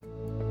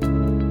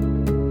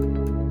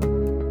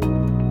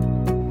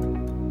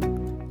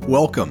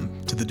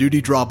Welcome to the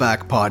Duty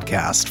Drawback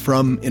Podcast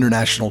from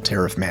International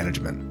Tariff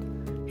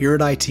Management. Here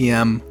at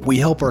ITM, we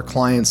help our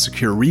clients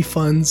secure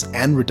refunds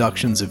and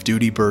reductions of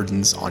duty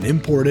burdens on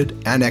imported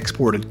and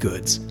exported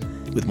goods,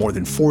 with more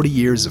than 40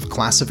 years of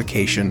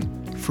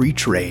classification, free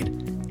trade,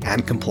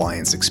 and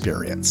compliance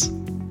experience.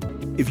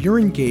 If you're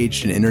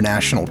engaged in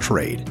international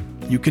trade,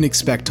 you can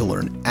expect to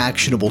learn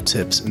actionable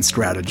tips and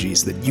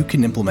strategies that you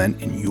can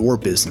implement in your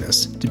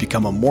business to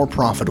become a more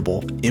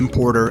profitable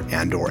importer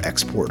and/or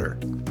exporter.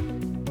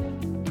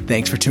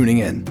 Thanks for tuning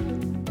in.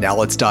 Now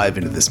let's dive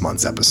into this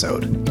month's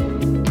episode.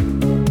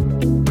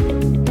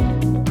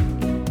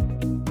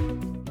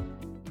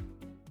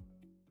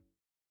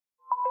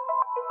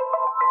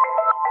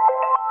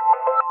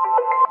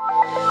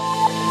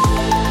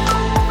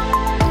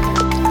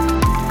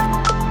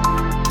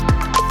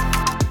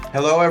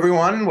 Hello,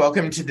 everyone.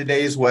 Welcome to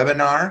today's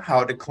webinar,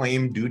 How to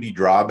Claim Duty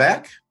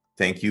Drawback.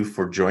 Thank you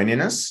for joining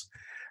us.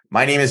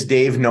 My name is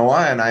Dave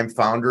Noah, and I'm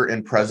founder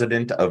and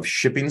president of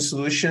Shipping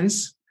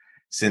Solutions.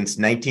 Since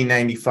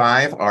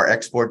 1995, our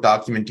export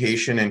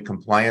documentation and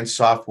compliance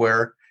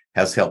software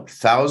has helped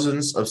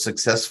thousands of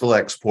successful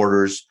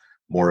exporters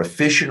more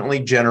efficiently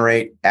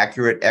generate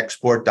accurate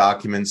export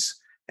documents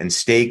and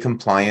stay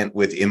compliant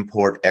with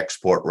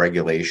import-export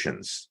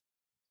regulations.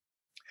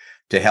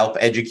 To help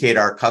educate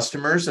our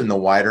customers and the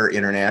wider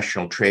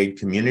international trade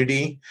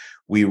community,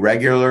 we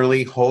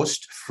regularly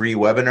host free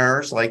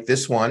webinars like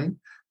this one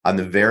on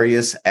the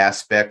various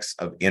aspects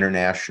of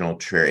international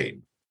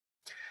trade.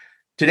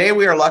 Today,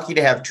 we are lucky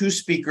to have two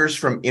speakers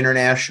from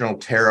International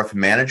Tariff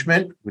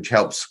Management, which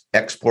helps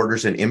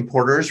exporters and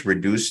importers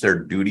reduce their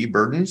duty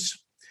burdens.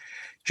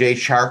 Jay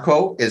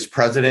Charco is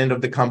president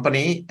of the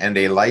company and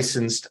a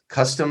licensed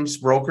customs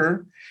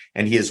broker,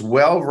 and he is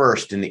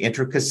well-versed in the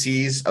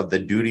intricacies of the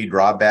duty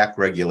drawback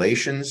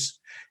regulations,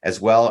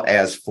 as well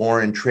as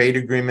foreign trade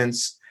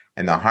agreements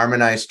and the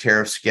harmonized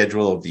tariff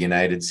schedule of the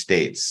United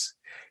States.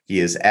 He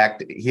is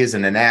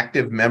an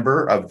active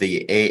member of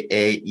the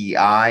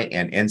AAEI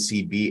and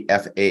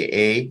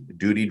NCBFAA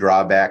duty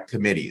drawback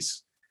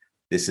committees.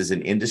 This is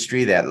an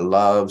industry that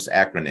loves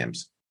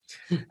acronyms.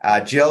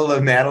 Jill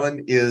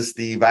LaMadeleine is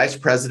the vice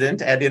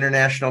president at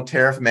International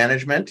Tariff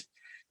Management.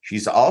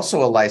 She's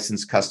also a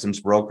licensed customs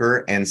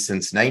broker, and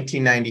since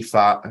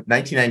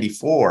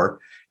 1994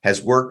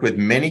 has worked with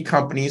many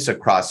companies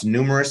across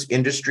numerous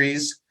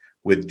industries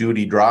with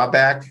duty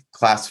drawback,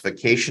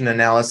 classification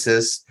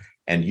analysis,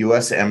 and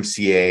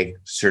USMCA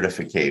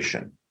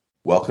certification.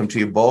 Welcome to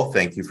you both.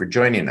 Thank you for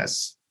joining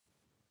us.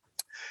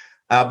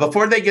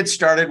 Before they get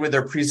started with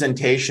their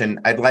presentation,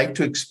 I'd like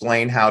to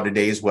explain how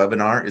today's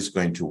webinar is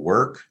going to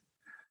work.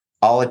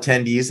 All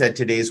attendees at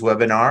today's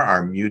webinar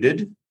are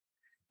muted.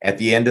 At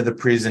the end of the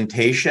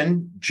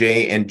presentation,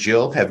 Jay and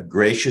Jill have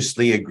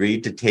graciously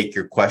agreed to take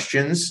your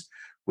questions,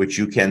 which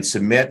you can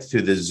submit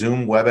through the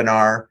Zoom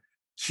webinar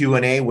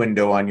Q&A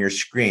window on your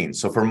screen.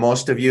 So for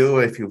most of you,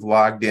 if you've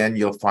logged in,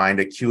 you'll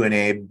find a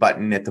Q&A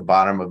button at the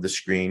bottom of the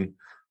screen.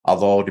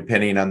 Although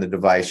depending on the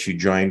device you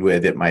joined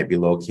with, it might be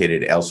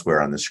located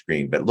elsewhere on the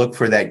screen. But look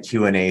for that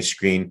Q&A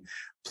screen.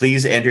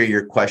 Please enter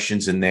your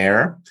questions in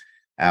there.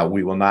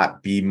 We will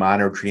not be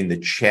monitoring the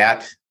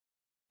chat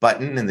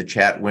button in the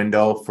chat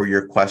window for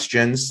your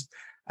questions.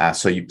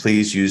 So you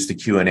please use the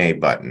Q&A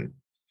button.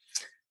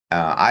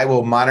 I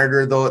will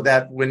monitor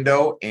that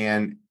window,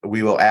 and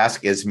we will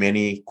ask as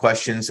many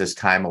questions as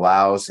time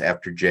allows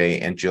after Jay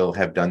and Jill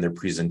have done their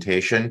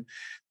presentation.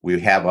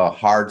 We have a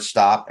hard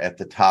stop at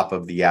the top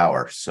of the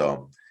hour,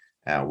 so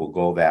we'll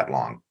go that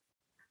long.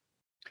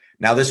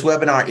 Now, this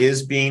webinar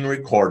is being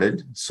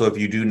recorded, so if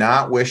you do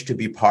not wish to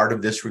be part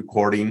of this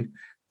recording,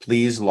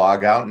 please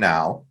log out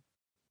now.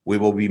 We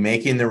will be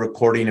making the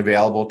recording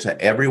available to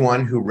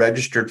everyone who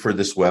registered for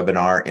this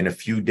webinar in a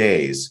few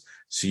days,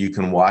 so you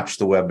can watch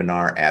the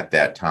webinar at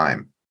that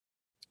time.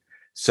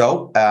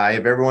 So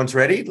if everyone's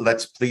ready,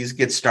 let's please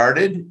get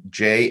started.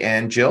 Jay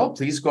and Jill,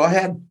 please go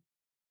ahead.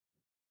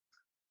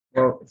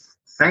 Well,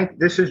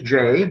 this is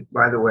Jay,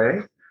 by the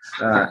way.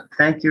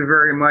 Thank you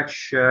very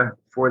much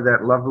for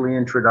that lovely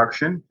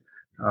introduction.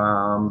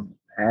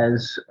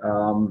 As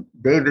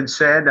David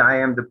said, I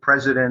am the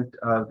president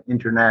of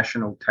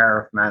International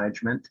Tariff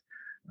Management.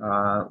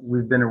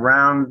 We've been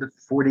around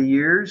 40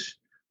 years.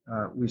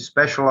 We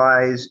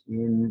specialize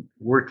in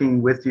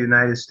working with the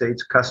United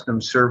States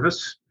Customs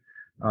Service,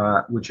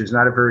 which is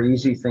not a very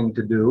easy thing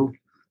to do.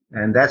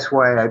 And that's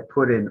why I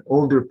put an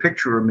older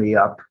picture of me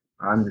up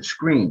on the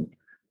screen,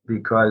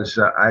 because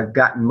I've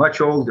gotten much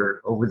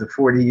older over the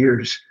 40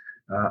 years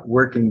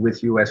working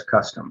with U.S.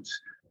 Customs.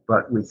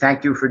 But we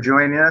thank you for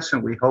joining us,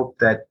 and we hope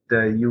that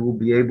you will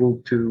be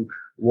able to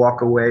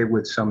walk away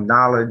with some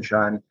knowledge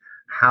on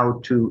how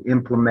to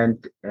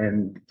implement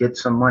and get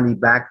some money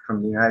back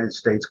from the United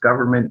States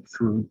government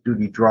through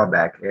duty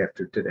drawback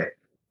after today.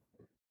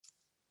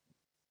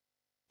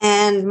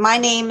 And my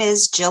name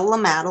is Jill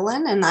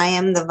LaMadeleine, and I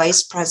am the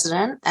Vice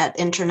President at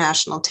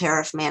International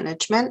Tariff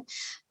Management.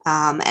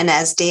 And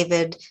as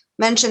David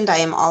mentioned, I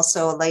am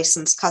also a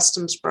licensed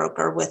customs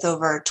broker with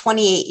over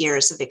 28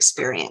 years of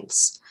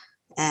experience.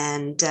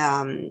 And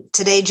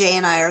today, Jay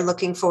and I are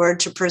looking forward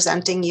to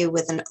presenting you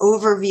with an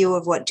overview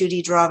of what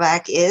duty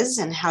drawback is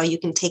and how you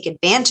can take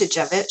advantage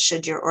of it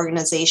should your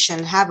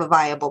organization have a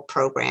viable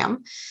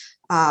program.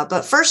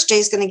 But first,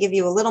 Jay's going to give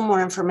you a little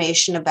more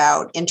information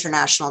about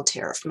international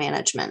tariff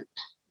management.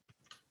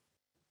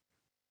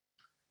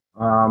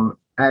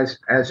 As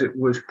it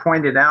was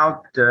pointed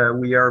out,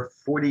 we are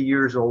 40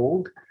 years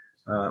old.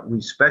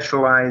 We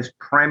specialize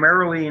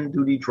primarily in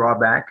duty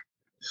drawback,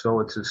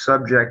 so it's a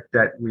subject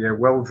that we are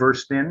well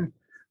versed in.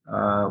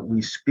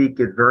 We speak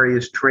at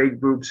various trade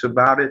groups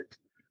about it.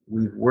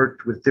 We've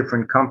worked with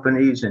different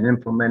companies in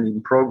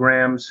implementing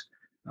programs.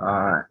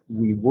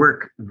 We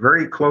work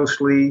very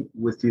closely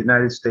with the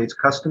United States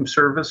Customs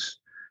Service.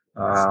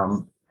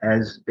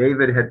 As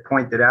David had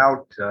pointed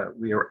out,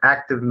 we are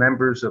active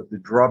members of the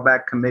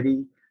Drawback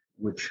Committee,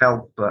 which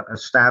help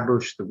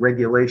establish the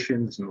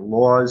regulations and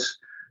laws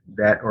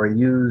that are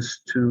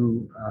used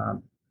to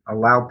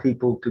allow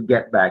people to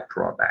get back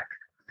drawback.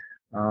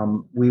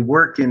 We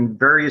work in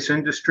various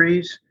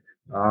industries,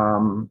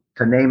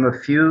 to name a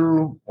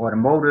few: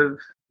 automotive,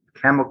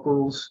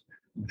 chemicals,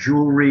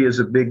 jewelry is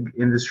a big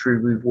industry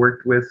we've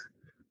worked with,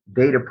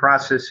 data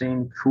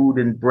processing, food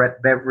and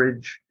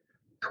beverage,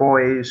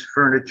 toys,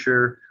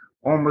 furniture,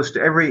 almost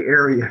every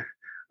area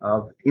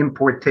of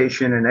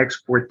importation and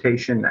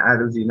exportation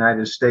out of the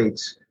United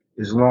States,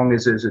 as long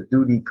as there's a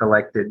duty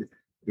collected,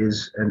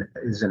 is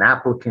an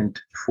applicant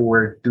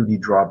for duty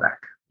drawback.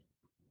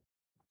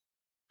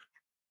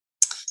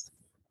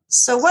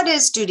 So what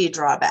is duty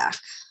drawback?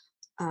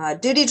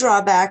 Duty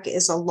drawback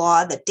is a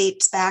law that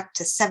dates back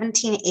to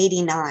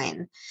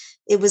 1789.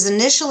 It was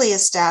initially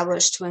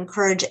established to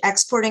encourage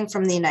exporting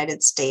from the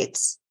United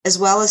States, as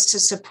well as to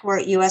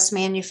support U.S.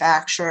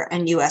 manufacture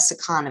and U.S.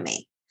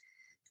 economy.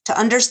 To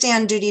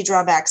understand duty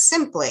drawback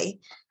simply,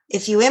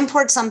 if you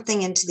import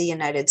something into the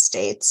United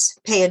States,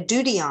 pay a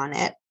duty on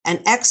it, and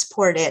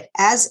export it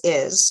as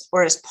is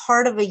or as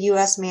part of a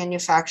U.S.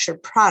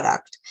 manufactured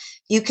product,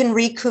 you can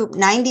recoup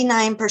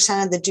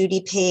 99% of the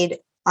duty paid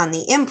on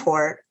the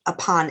import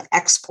upon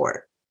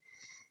export.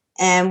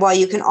 And while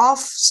you can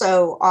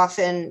also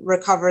often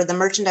recover the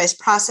merchandise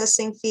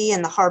processing fee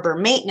and the harbor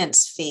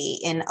maintenance fee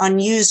in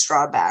unused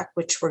drawback,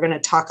 which we're going to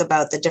talk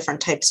about the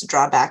different types of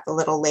drawback a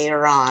little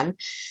later on,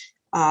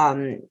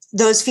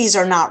 those fees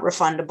are not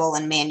refundable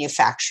in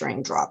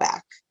manufacturing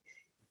drawback.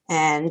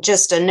 And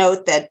just a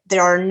note that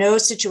there are no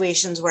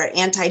situations where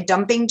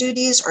anti-dumping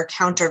duties or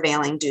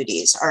countervailing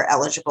duties are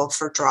eligible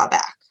for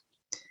drawback.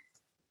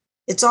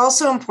 It's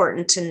also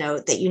important to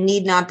note that you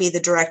need not be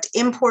the direct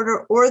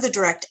importer or the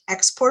direct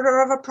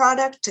exporter of a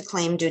product to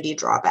claim duty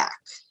drawback.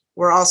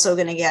 We're also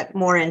going to get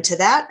more into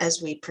that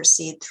as we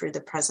proceed through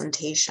the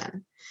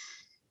presentation.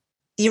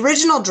 The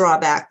original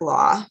drawback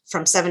law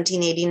from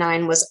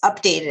 1789 was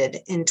updated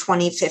in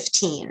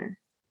 2015.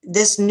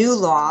 This new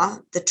law,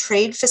 the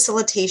Trade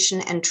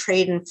Facilitation and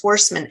Trade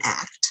Enforcement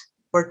Act,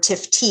 or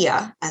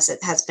TFTIA, as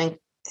it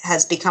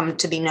has become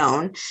to be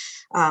known,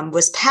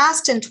 was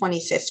passed in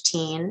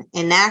 2015,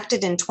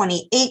 enacted in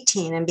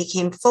 2018, and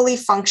became fully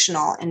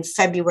functional in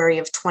February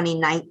of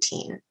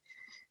 2019.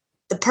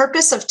 The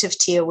purpose of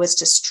TFTIA was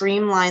to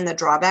streamline the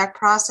drawback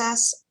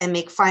process and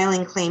make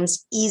filing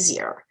claims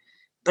easier.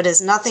 But as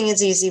nothing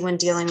is easy when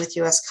dealing with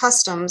U.S.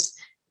 Customs,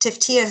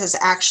 TFTIA has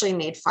actually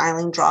made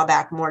filing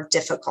drawback more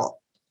difficult.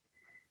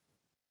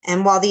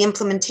 And while the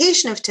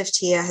implementation of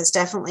TFTIA has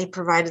definitely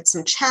provided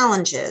some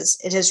challenges,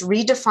 it has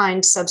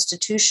redefined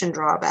substitution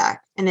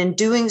drawback, and in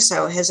doing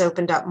so has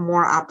opened up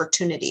more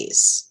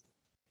opportunities.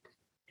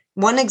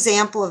 One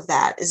example of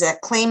that is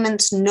that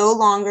claimants no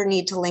longer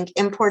need to link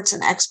imports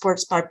and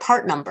exports by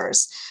part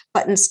numbers,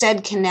 but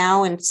instead can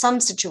now, in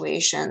some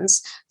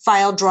situations,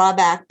 file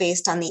drawback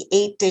based on the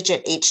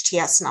 8-digit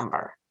HTS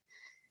number.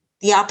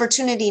 The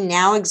opportunity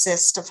now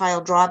exists to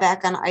file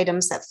drawback on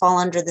items that fall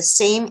under the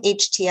same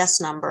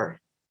HTS number,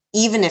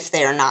 even if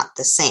they are not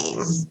the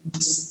same.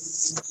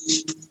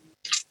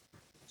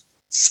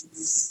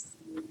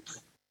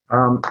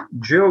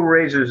 Jill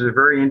raises a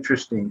very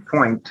interesting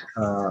point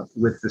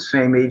with the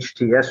same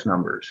HTS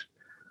numbers.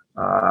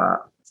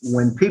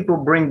 When people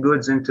bring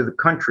goods into the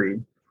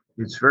country,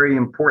 it's very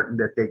important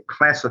that they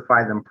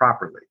classify them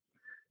properly.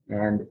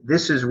 And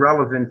this is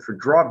relevant for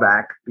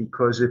drawback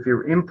because if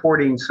you're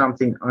importing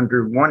something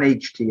under one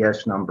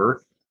HTS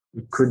number,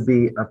 it could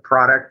be a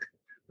product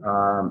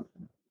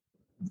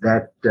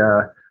that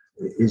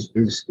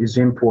is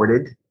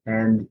imported,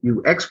 and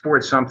you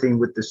export something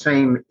with the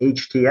same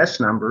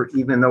HTS number,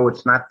 even though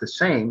it's not the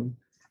same,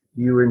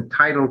 you're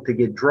entitled to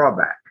get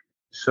drawback.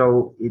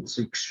 So it's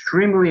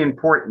extremely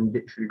important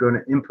if you're going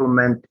to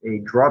implement a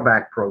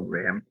drawback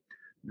program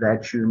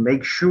that you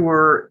make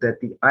sure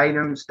that the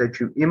items that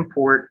you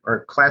import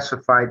are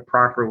classified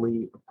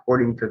properly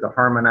according to the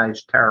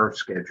harmonized tariff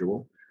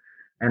schedule.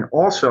 And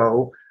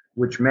also,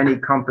 which many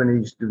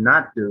companies do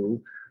not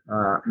do,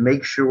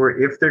 make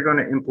sure if they're going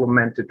to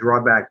implement a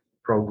drawback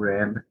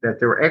program that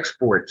their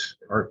exports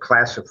are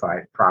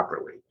classified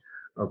properly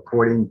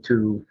according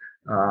to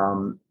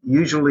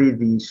usually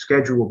the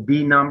Schedule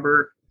B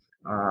number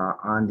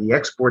on the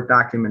export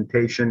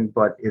documentation,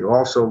 but it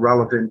also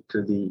relevant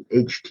to the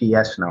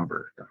HTS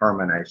number, the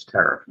harmonized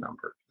tariff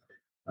number.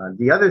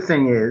 The other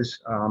thing is,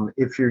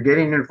 if you're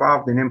getting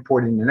involved in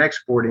importing and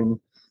exporting,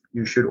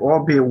 you should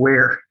all be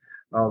aware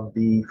of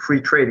the free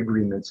trade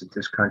agreements that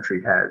this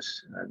country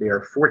has. There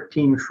are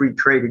 14 free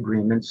trade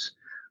agreements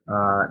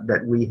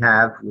that we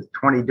have with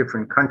 20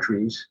 different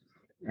countries,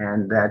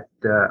 and that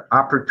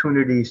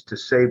opportunities to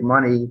save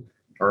money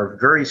are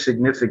very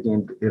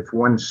significant if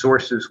one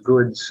sources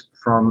goods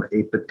from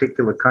a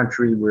particular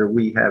country where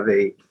we have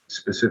a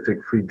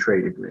specific free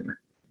trade agreement.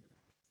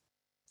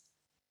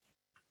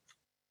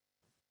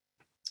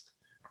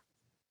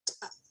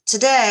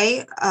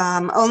 Today,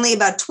 only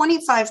about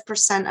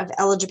 25% of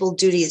eligible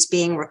duty is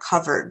being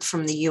recovered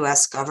from the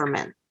U.S.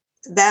 government.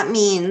 That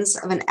means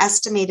of an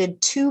estimated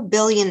 $2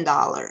 billion,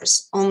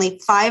 only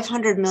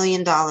 $500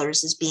 million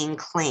is being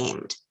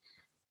claimed.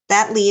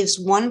 That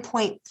leaves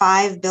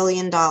 $1.5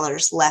 billion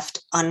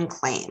left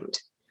unclaimed.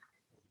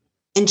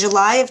 In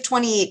July of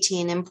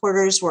 2018,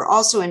 importers were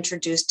also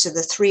introduced to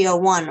the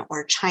 301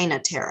 or China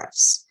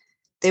tariffs.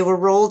 They were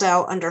rolled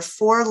out under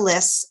 4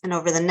 lists and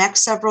over the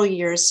next several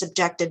years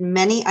subjected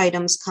many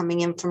items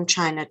coming in from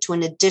China to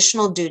an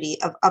additional duty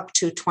of up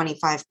to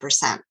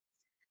 25%.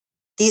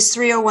 These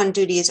 301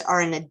 duties are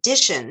in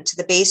addition to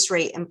the base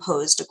rate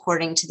imposed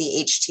according to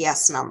the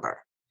HTS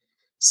number.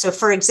 So,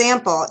 for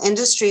example,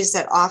 industries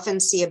that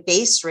often see a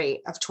base rate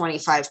of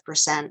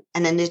 25%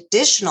 and an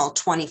additional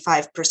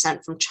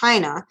 25% from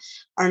China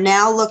are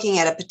now looking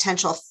at a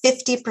potential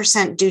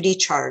 50% duty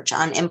charge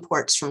on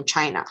imports from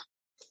China.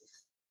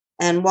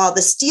 And while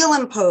the steel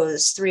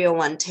imposed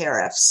 301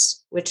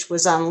 tariffs, which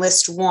was on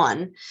list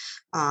 1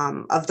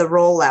 of the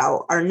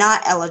rollout, are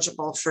not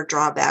eligible for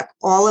drawback,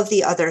 all of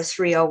the other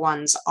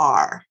 301s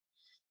are.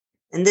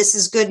 And this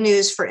is good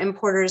news for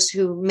importers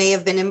who may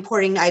have been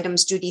importing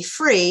items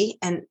duty-free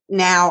and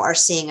now are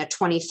seeing a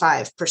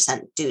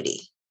 25%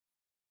 duty.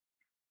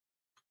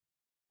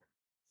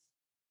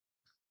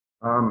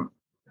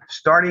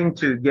 Starting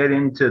to get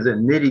into the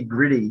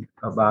nitty-gritty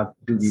about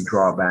duty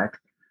drawback,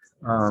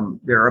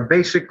 there are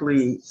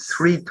basically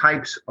 3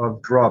 types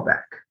of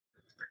drawback.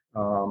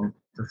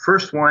 The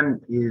first one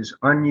is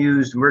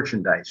unused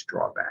merchandise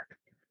drawback.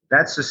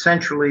 That's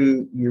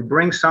essentially you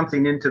bring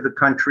something into the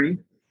country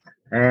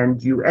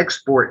and you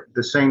export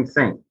the same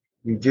thing.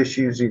 You just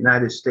use the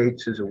United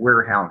States as a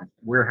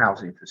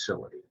warehousing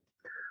facility.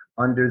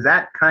 Under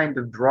that kind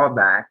of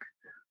drawback,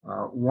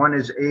 one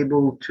is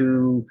able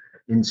to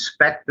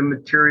inspect the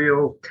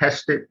material,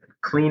 test it,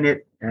 clean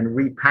it, and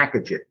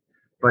repackage it,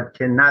 but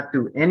cannot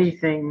do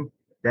anything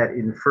that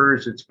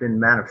infers it's been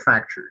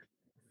manufactured.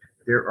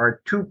 There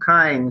are 2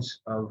 kinds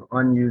of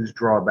unused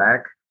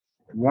drawback.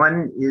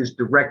 One is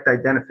direct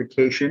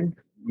identification.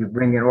 You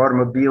bring an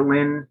automobile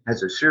in,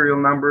 has a serial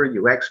number,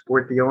 you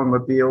export the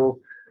automobile,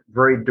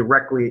 very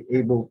directly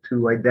able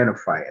to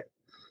identify it.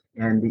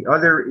 And the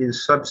other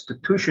is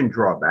substitution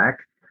drawback,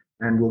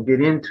 and we'll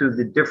get into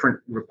the different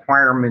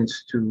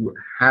requirements to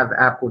have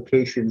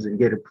applications and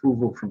get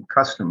approval from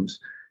customs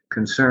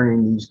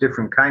concerning these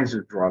different kinds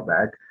of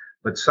drawback.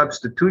 But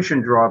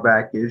substitution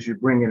drawback is you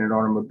bring in an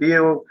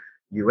automobile,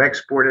 you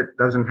export it,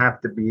 doesn't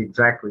have to be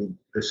exactly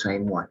the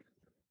same one.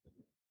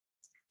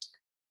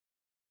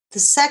 The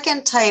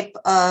second type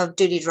of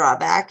duty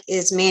drawback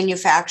is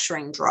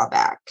manufacturing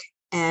drawback.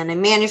 And a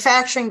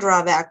manufacturing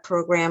drawback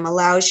program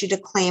allows you to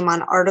claim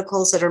on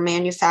articles that are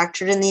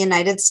manufactured in the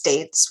United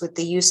States with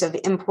the use of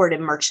imported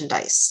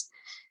merchandise.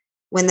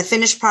 When the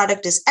finished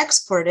product is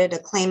exported, a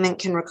claimant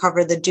can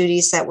recover the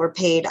duties that were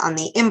paid on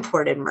the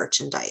imported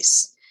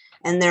merchandise.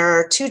 And there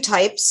are 2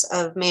 types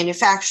of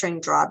manufacturing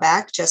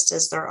drawback, just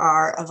as there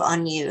are of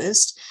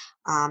unused,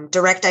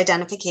 direct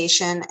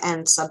identification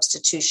and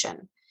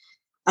substitution.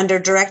 Under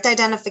direct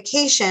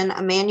identification,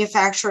 a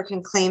manufacturer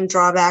can claim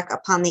drawback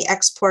upon the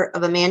export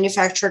of a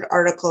manufactured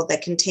article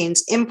that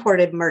contains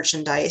imported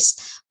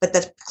merchandise, but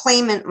the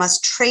claimant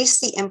must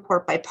trace the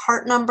import by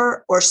part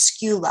number or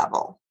SKU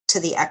level to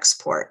the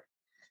export.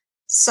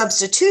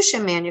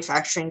 Substitution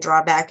manufacturing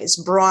drawback is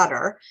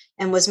broader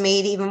and was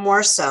made even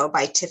more so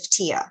by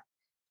TIFTIA.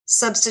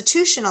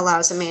 Substitution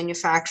allows a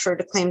manufacturer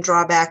to claim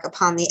drawback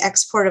upon the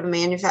export of a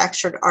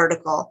manufactured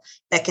article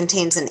that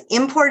contains an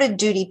imported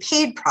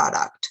duty-paid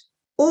product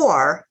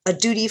or a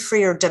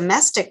duty-free or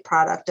domestic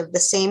product of the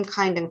same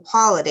kind and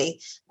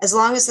quality, as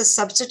long as the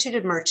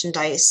substituted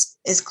merchandise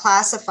is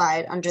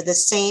classified under the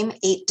same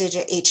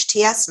 8-digit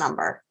HTS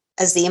number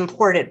as the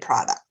imported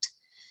product.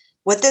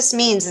 What this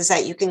means is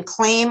that you can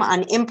claim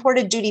on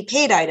imported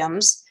duty-paid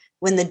items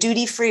when the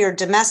duty-free or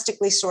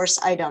domestically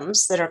sourced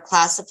items that are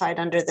classified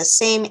under the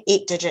same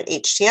 8-digit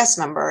HTS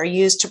number are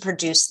used to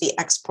produce the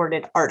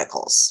exported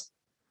articles.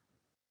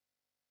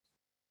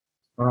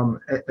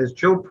 As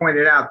Joe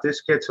pointed out,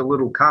 this gets a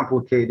little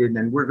complicated,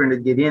 and we're going to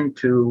get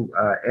into,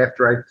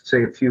 after I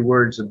say a few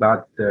words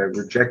about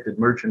rejected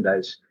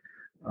merchandise,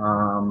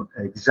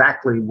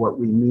 exactly what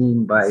we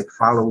mean by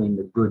following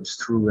the goods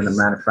through in a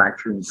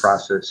manufacturing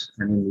process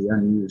and in the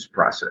unused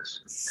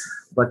process.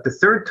 But the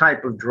third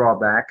type of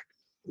drawback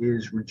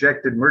is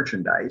rejected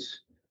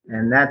merchandise.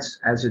 And that's,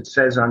 as it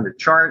says on the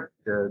chart,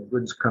 the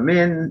goods come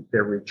in,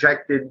 they're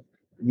rejected.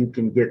 You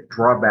can get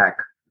drawback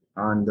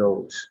on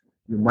those.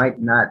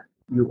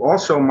 You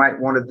also might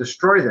want to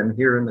destroy them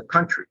here in the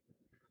country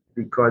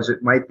because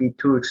it might be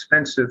too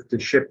expensive to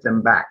ship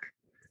them back.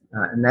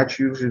 And that's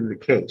usually the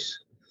case.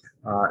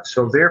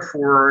 So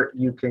therefore,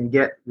 you can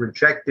get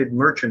rejected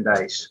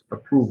merchandise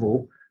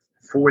approval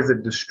for the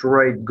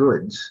destroyed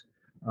goods.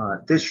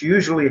 This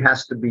usually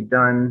has to be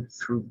done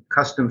through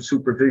customs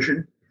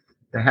supervision.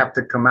 They have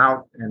to come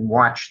out and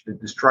watch the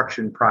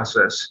destruction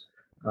process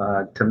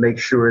to make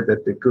sure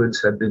that the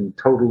goods have been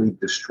totally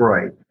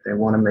destroyed. They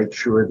want to make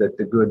sure that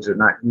the goods are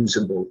not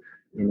usable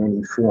in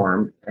any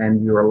form,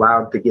 and you're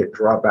allowed to get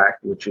drawback,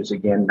 which is,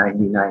 again,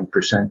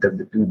 99% of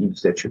the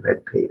duties that you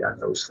had paid on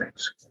those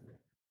things.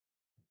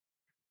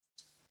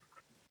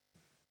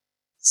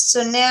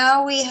 So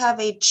now we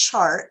have a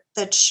chart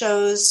that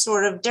shows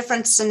sort of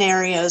different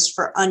scenarios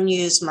for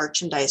unused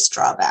merchandise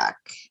drawback.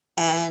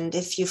 And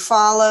if you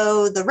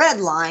follow the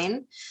red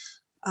line,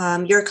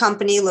 your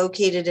company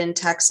located in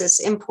Texas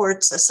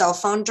imports a cell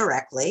phone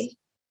directly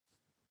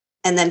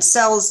and then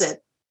sells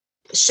it,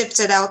 ships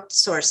it,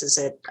 outsources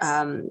it,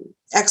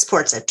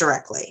 exports it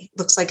directly.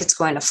 Looks like it's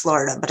going to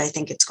Florida, but I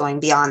think it's going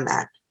beyond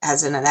that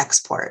as in an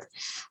export.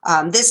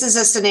 This is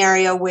a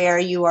scenario where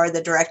you are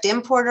the direct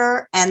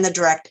importer and the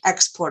direct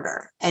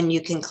exporter, and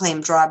you can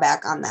claim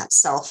drawback on that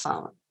cell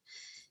phone.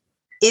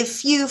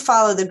 If you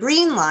follow the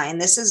green line,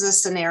 this is a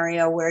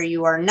scenario where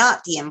you are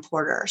not the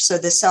importer. So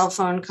the cell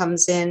phone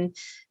comes in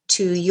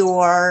to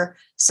your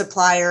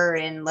supplier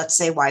in, let's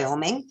say,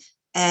 Wyoming,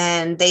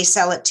 and they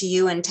sell it to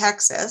you in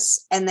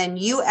Texas, and then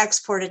you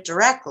export it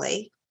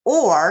directly,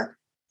 or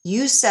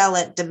you sell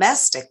it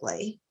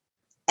domestically,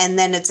 and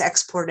then it's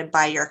exported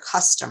by your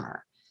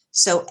customer.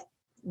 So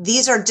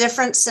these are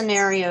different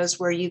scenarios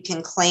where you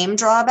can claim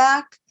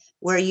drawback,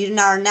 where you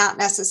are not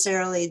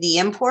necessarily the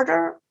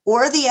importer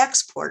or the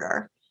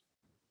exporter,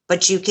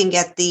 but you can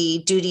get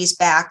the duties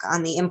back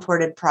on the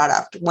imported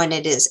product when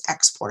it is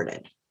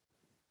exported.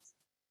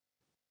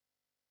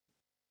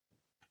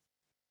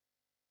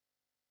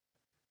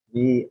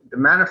 The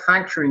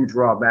manufacturing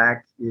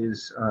drawback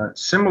is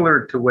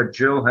similar to what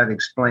Jill had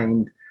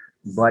explained,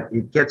 but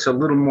it gets a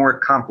little more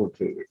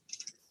complicated.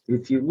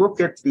 If you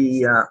look at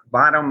the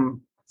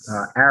bottom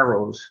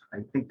arrows, I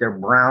think they're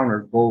brown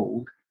or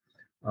gold.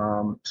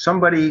 A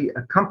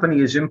company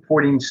is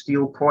importing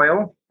steel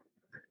coil,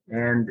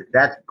 and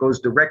that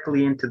goes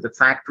directly into the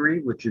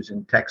factory, which is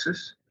in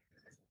Texas.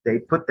 They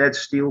put that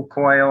steel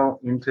coil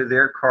into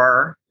their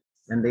car,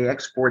 and they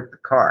export the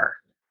car.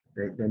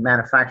 They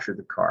manufacture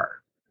the car.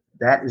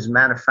 That is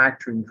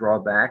manufacturing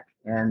drawback,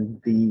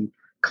 and the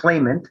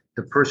claimant,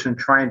 the person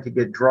trying to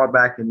get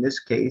drawback in this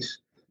case,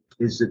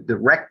 is the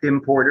direct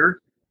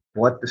importer,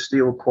 bought the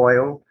steel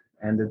coil,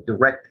 and the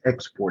direct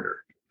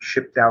exporter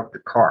shipped out the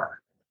car.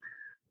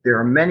 There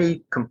are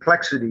many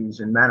complexities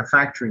in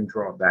manufacturing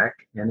drawback,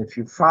 and if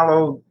you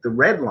follow the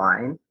red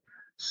line,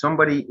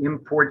 somebody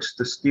imports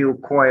the steel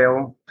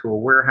coil to a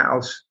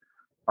warehouse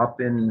up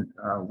in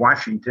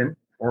Washington,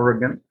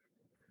 Oregon,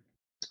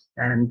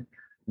 and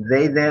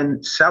they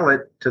then sell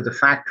it to the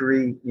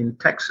factory in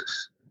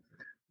Texas.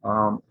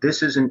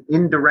 This is an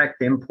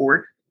indirect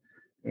import,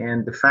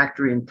 and the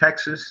factory in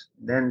Texas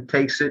then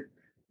takes it,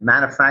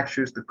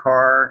 manufactures the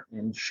car,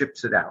 and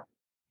ships it out.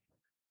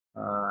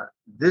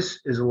 This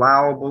is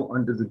allowable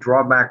under the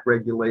drawback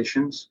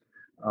regulations,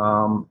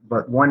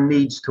 but one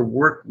needs to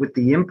work with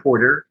the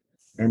importer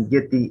and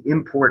get the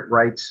import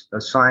rights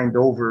assigned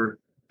over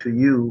to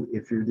you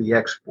if you're the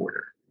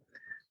exporter.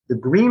 The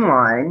green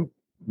line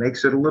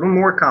makes it a little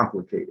more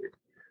complicated.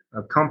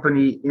 A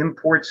company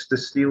imports the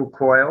steel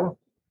coil,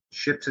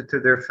 ships it to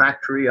their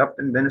factory up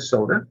in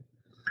Minnesota.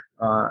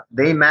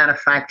 They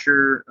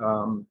manufacture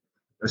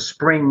a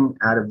spring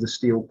out of the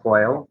steel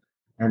coil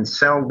and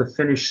sell the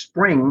finished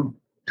spring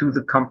to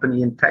the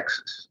company in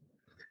Texas.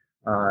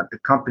 The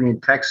company in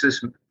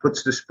Texas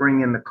puts the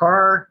spring in the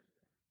car,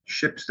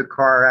 ships the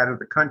car out of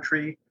the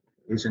country,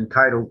 is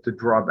entitled to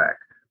drawback.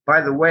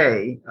 By the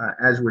way,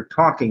 as we're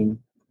talking,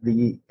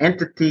 the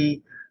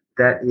entity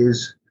that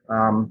is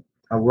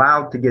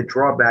allowed to get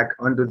drawback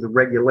under the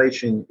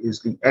regulation is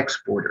the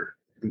exporter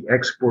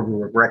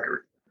of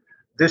record.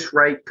 This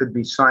right could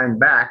be signed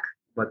back,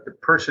 but the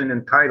person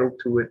entitled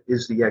to it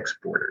is the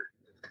exporter.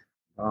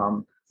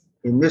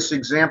 In this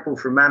example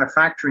for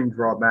manufacturing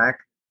drawback,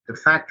 the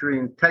factory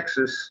in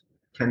Texas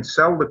can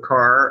sell the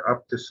car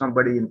up to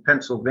somebody in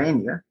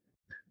Pennsylvania.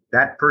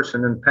 That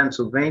person in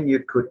Pennsylvania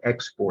could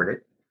export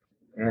it,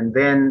 and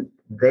then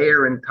they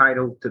are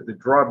entitled to the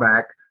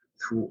drawback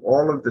through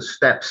all of the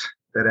steps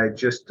that I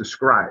just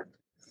described.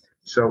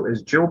 So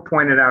as Jill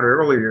pointed out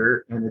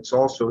earlier, and it's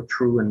also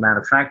true in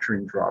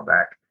manufacturing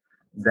drawback,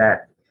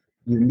 that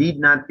you need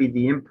not be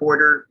the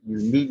importer, you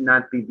need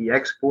not be the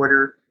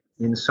exporter.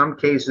 In some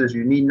cases,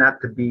 you need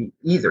not to be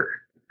either.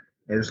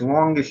 As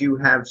long as you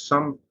have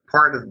some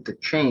part of the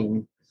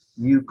chain,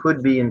 you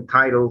could be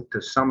entitled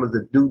to some of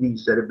the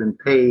duties that have been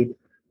paid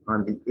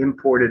on the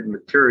imported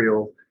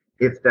material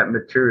if that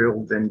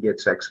material then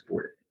gets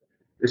exported.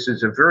 This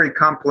is a very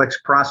complex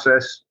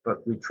process,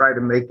 but we try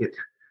to make it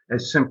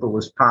as simple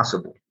as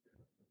possible.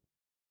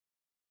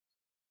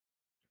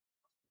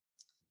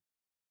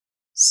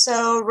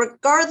 So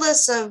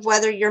regardless of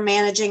whether you're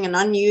managing an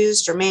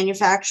unused or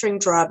manufacturing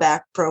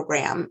drawback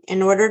program,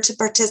 in order to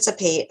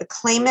participate, a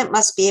claimant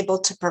must be able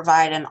to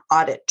provide an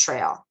audit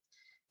trail.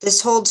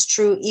 This holds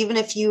true even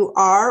if you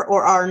are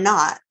or are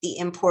not the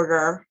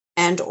importer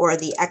and or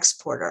the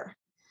exporter.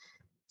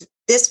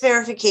 This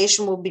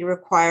verification will be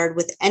required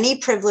with any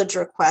privilege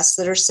requests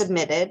that are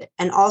submitted,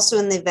 and also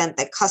in the event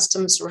that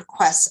Customs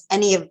requests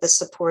any of the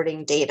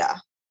supporting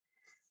data.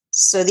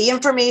 So the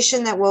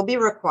information that will be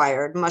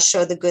required must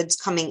show the goods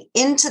coming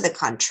into the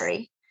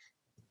country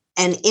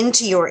and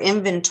into your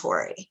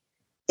inventory.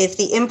 If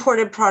the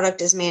imported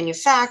product is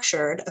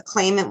manufactured, a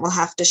claimant will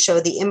have to show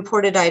the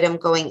imported item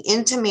going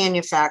into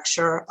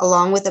manufacture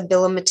along with a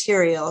bill of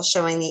material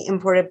showing the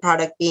imported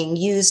product being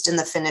used in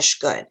the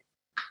finished good.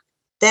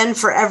 Then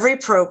for every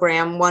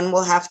program, one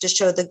will have to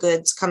show the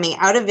goods coming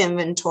out of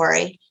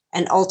inventory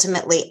and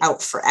ultimately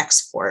out for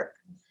export.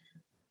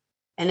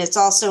 And it's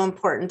also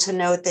important to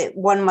note that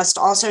one must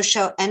also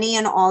show any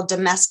and all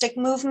domestic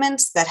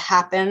movements that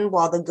happen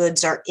while the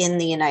goods are in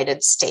the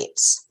United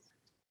States.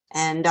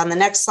 And on the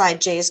next slide,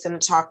 Jay is going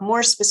to talk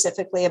more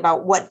specifically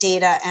about what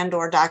data and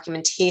or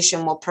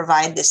documentation will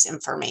provide this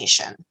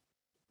information.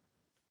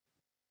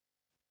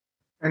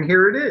 And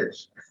here it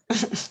is.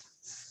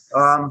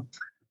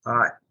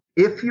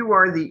 If you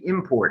are the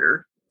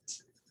importer,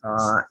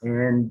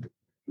 and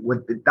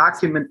what the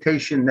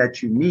documentation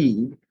that you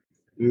need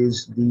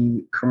is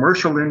the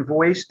commercial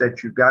invoice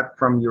that you got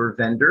from your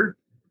vendor,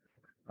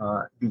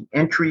 the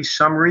entry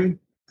summary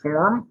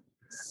form,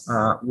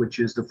 which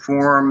is the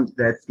form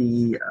that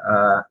the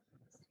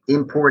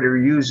importer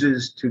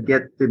uses to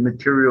get the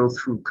material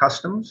through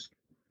customs,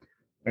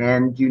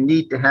 and you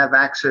need to have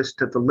access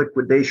to the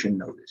liquidation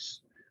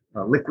notice.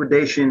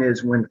 Liquidation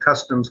is when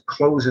customs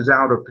closes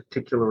out a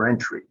particular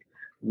entry,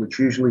 which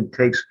usually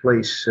takes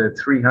place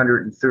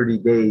 330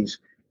 days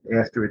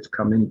after it's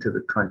come into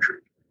the country.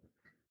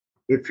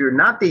 If you're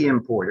not the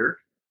importer,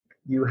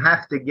 you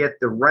have to get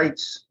the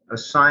rights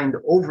assigned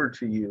over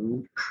to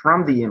you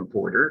from the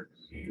importer.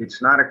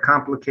 It's not a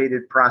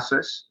complicated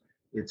process.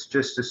 It's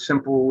just a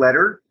simple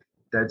letter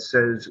that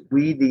says,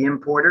 we, the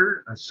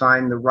importer,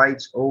 assign the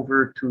rights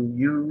over to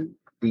you,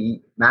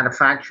 the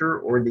manufacturer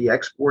or the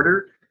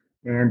exporter,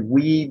 and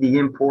we, the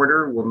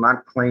importer, will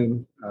not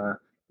claim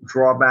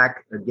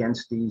drawback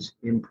against these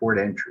import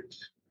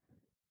entries.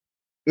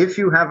 If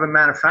you have a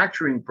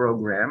manufacturing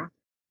program,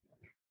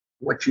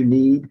 what you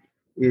need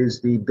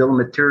is the bill of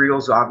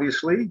materials,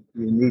 obviously.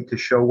 You need to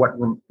show what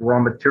raw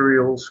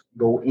materials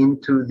go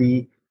into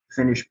the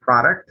finished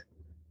product.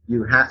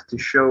 You have to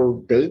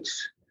show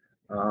dates,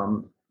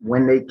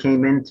 when they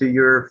came into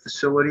your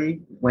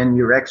facility, when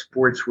your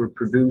exports were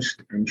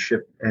produced and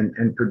shipped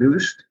and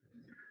produced.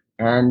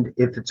 And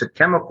if it's a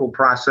chemical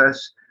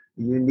process,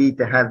 you need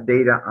to have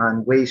data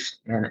on waste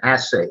and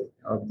assay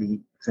of the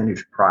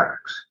finished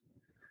products.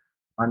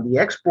 On the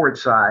export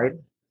side,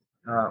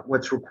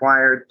 what's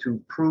required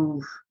to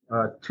prove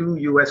to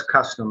U.S.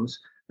 Customs,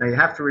 now you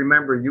have to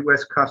remember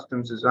U.S.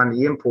 Customs is on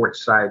the import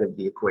side of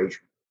the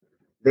equation.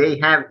 They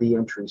have the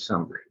entry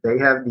summary, they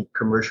have the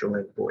commercial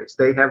invoice,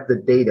 they have the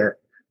data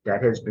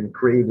that has been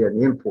created on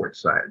the import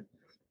side.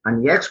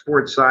 On the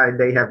export side,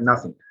 they have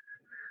nothing.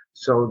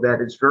 So that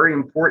it's very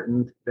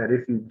important that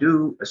if you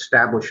do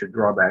establish a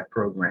drawback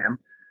program,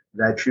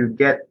 that you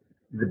get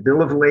the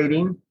bill of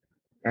lading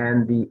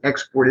and the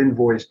export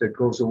invoice that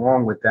goes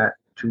along with that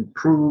to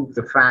prove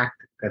the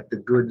fact that the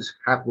goods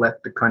have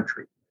left the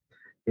country.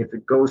 If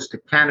it goes to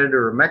Canada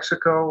or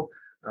Mexico,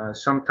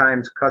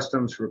 sometimes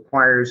customs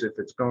requires, if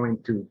it's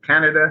going to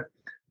Canada,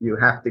 you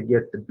have to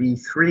get the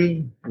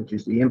B3, which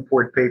is the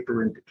import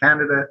paper into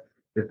Canada.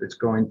 If it's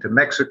going to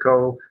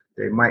Mexico,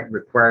 they might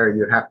require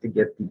you have to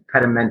get the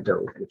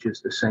pedimento, which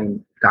is the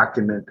same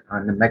document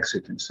on the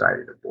Mexican side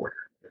of the border.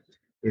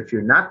 If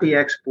you're not the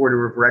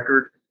exporter of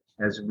record,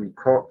 as we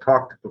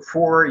talked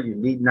before, you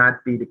need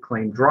not be to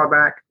claim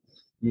drawback.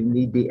 You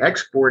need the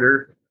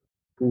exporter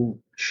who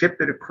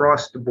shipped it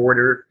across the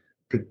border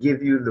to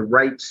give you the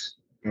rights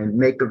and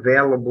make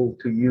available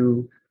to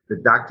you the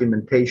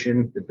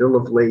documentation, the bill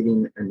of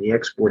lading, and the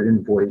export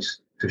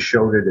invoice to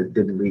show that it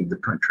did leave the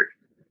country.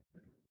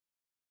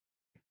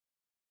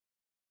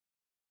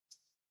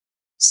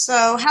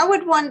 So how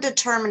would one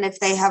determine if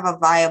they have a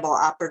viable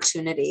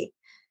opportunity?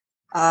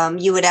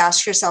 You would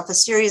ask yourself a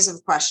series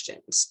of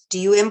questions. Do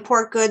you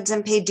import goods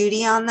and pay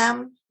duty on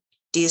them?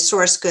 Do you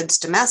source goods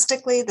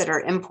domestically that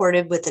are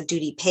imported with a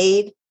duty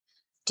paid?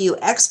 Do you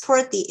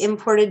export the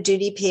imported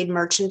duty paid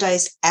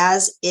merchandise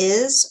as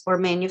is or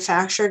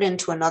manufactured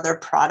into another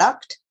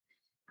product?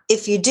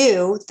 If you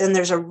do, then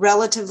there's a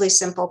relatively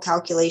simple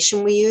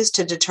calculation we use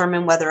to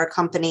determine whether a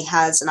company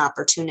has an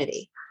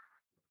opportunity.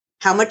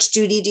 How much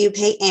duty do you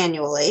pay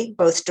annually,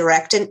 both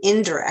direct and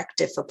indirect,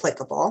 if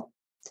applicable?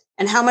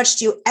 And how much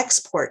do you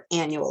export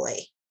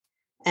annually?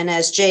 And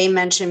as Jay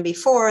mentioned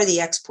before, the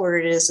exporter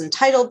is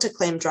entitled to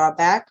claim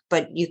drawback,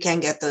 but you can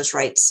get those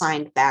rights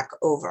signed back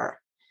over.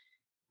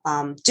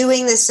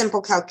 Doing this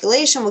simple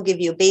calculation will give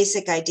you a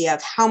basic idea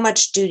of how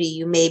much duty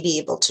you may be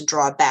able to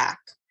draw back.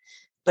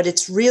 But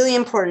it's really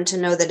important to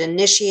know that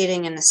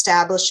initiating and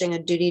establishing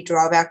a duty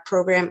drawback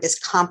program is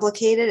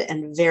complicated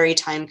and very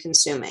time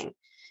consuming.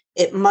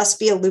 It must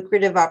be a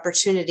lucrative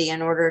opportunity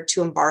in order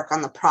to embark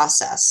on the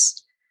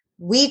process.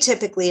 We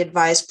typically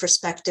advise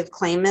prospective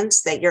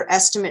claimants that your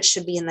estimate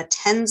should be in the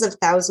tens of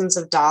thousands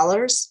of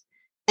dollars.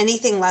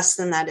 Anything less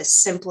than that is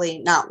simply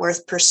not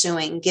worth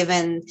pursuing,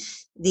 given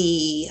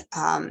the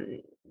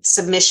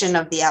submission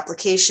of the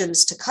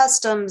applications to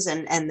customs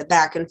and the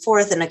back and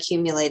forth and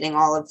accumulating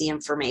all of the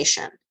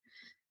information.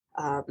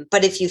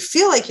 But if you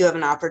feel like you have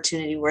an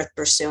opportunity worth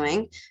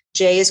pursuing,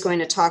 Jay is going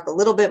to talk a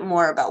little bit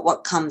more about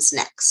what comes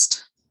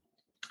next.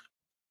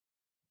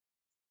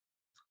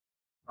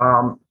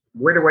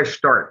 Where do I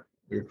start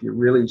if you're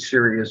really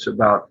serious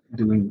about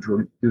doing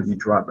duty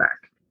drawback?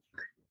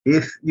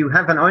 If you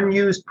have an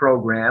unused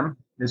program,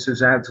 this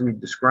is as we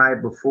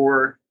described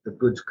before, the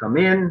goods come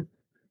in,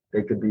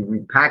 they could be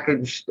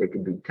repackaged, they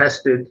could be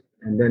tested,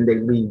 and then they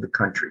leave the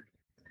country.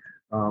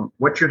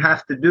 What you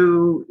have to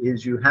do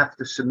is you have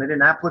to submit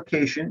an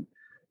application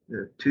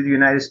to the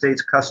United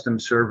States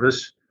Customs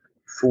Service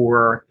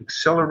for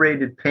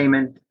accelerated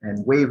payment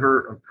and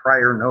waiver of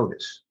prior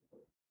notice.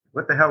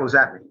 What the hell does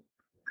that mean?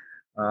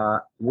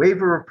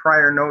 Waiver of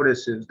prior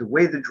notice is the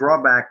way the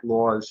drawback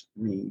laws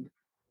read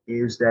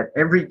is that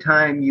every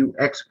time you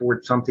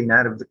export something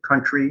out of the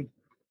country,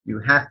 you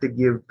have to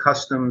give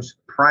customs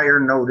prior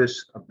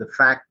notice of the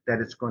fact that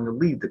it's going to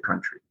leave the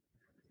country.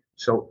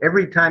 So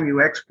every time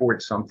you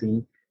export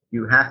something,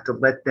 you have to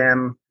let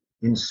them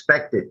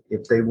inspect it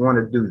if they want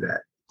to do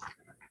that.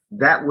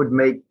 That would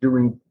make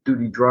doing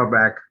duty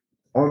drawback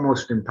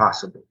almost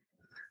impossible.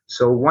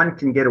 So one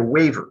can get a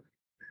waiver.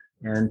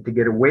 And to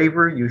get a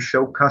waiver, you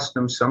show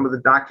customs some of the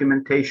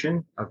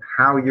documentation of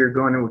how you're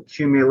going to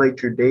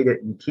accumulate your data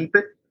and keep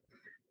it.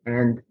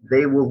 And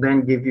they will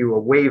then give you a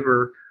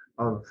waiver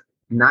of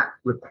not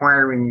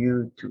requiring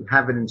you to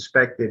have it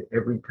inspected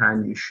every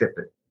time you ship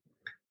it.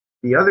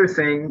 The other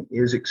thing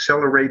is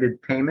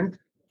accelerated payment.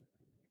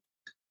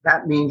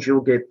 That means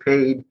you'll get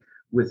paid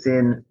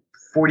within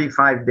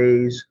 45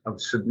 days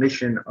of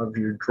submission of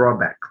your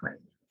drawback claim.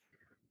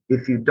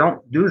 If you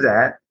don't do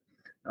that,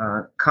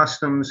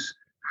 customs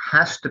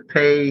has to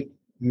pay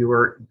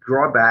your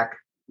drawback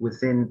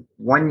within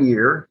 1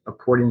 year,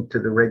 according to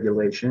the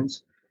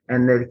regulations,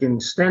 and they can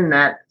extend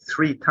that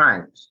 3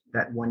 times,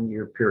 that 1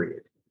 year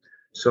period.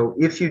 So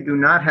if you do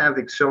not have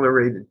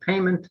accelerated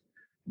payment,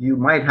 you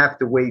might have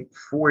to wait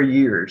 4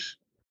 years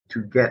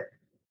to get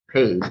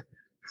paid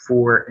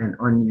for an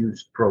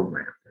unused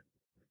program.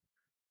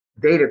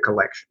 Data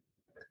collection.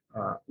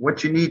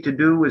 What you need to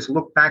do is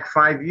look back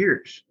 5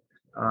 years.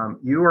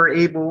 You are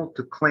able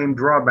to claim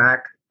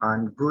drawback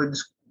on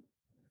goods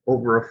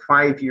over a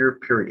 5-year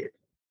period.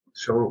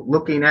 So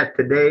looking at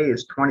today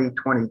is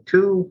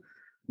 2022,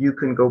 you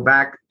can go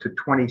back to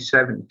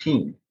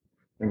 2017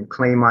 and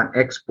claim on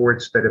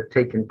exports that have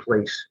taken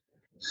place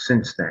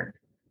since then.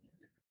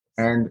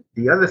 And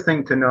the other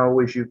thing to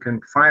know is you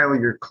can file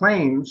your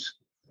claims,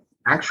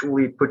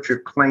 actually put your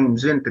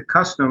claims into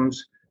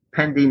customs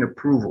pending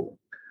approval.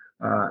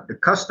 The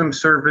Customs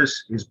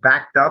Service is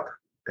backed up.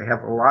 They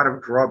have a lot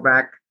of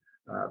drawback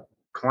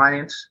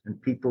clients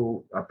and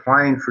people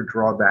applying for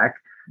drawback.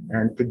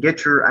 And to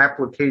get your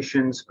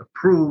applications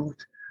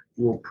approved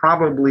will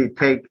probably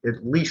take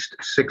at least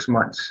 6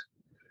 months.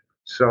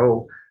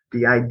 So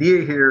the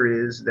idea here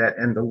is that,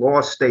 and the law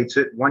states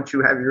it, once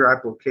you have your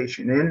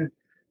application in,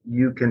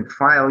 you can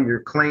file your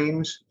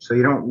claims so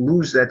you don't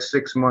lose that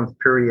 6-month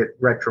period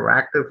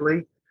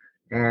retroactively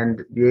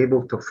and be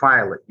able to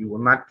file it. You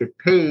will not get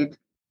paid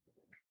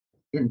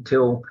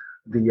until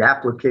the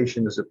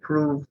application is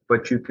approved,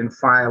 but you can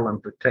file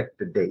and protect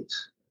the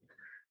dates.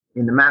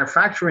 In the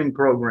manufacturing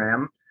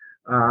program,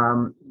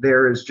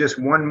 there is just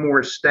one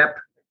more step.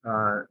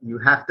 You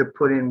have to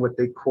put in what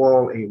they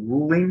call a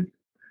ruling.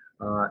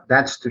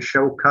 That's to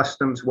show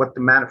customs what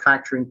the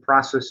manufacturing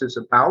process is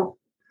about.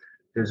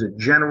 There's a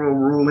general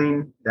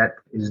ruling that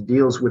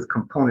deals with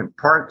component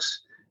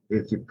parts.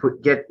 If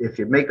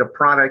you make a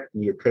product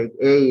and you take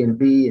A and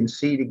B and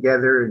C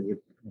together and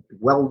you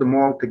weld them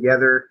all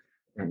together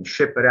and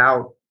ship it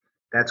out,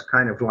 that's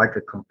kind of like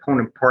a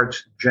component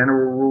parts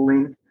general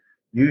ruling.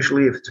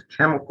 Usually if it's a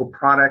chemical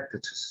product,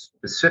 it's a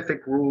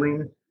specific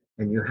ruling,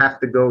 and you have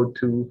to go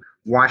to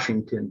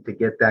Washington to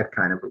get that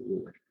kind of a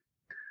ruling.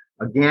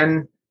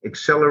 Again,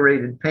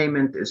 accelerated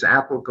payment is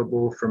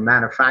applicable for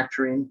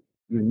manufacturing.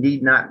 You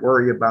need not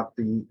worry about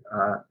the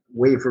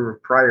waiver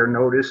of prior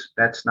notice.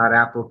 That's not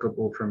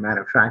applicable for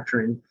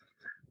manufacturing.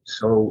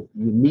 So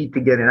you need to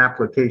get an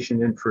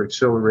application in for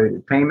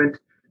accelerated payment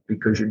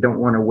because you don't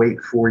want to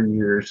wait 4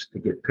 years to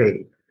get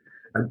paid.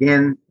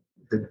 Again,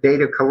 the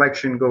data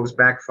collection goes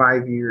back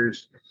 5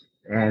 years,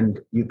 and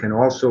you can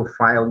also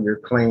file your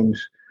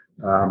claims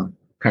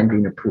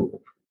pending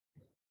approval.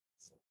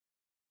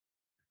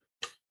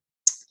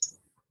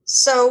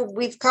 So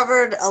we've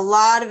covered a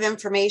lot of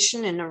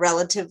information in a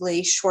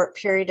relatively short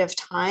period of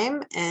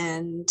time,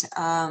 and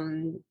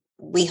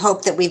we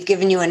hope that we've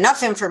given you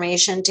enough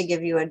information to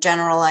give you a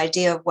general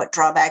idea of what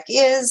drawback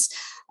is,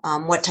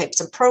 what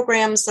types of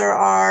programs there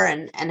are,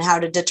 and how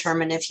to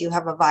determine if you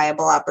have a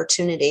viable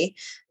opportunity.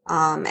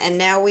 And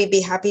now we'd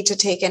be happy to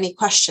take any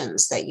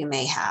questions that you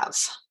may have.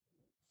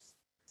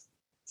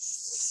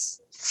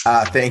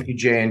 Thank you,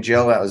 Jay and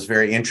Jill. That was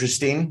very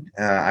interesting.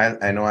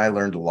 I know I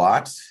learned a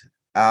lot.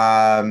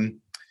 Want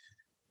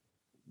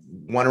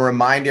to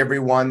remind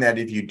everyone that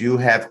if you do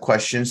have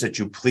questions, that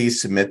you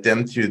please submit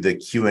them through the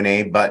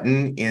Q&A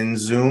button in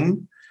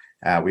Zoom.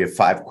 We have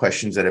 5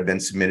 questions that have been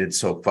submitted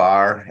so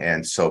far,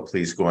 and so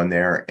please go in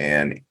there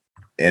and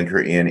enter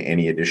in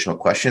any additional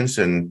questions.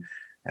 And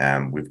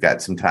we've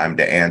got some time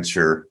to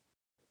answer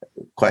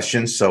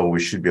questions, so we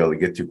should be able to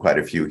get through quite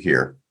a few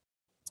here.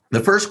 The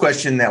first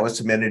question that was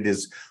submitted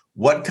is,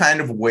 what kind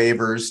of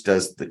waivers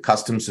does the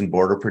Customs and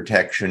Border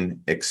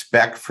Protection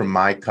expect from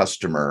my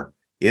customer,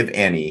 if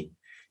any,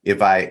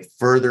 if I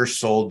further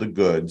sold the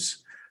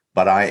goods,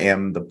 but I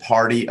am the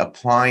party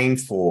applying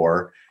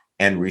for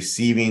and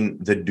receiving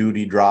the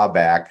duty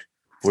drawback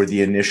for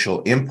the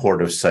initial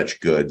import of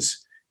such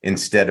goods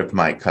instead of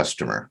my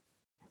customer?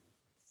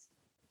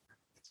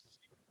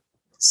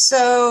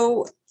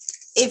 So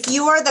if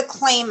you are the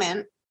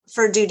claimant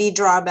for duty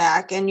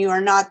drawback and you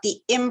are not the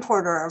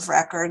importer of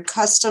record,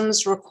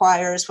 Customs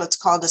requires what's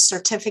called a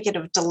certificate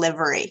of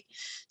delivery.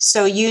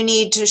 So you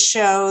need to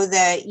show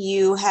that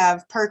you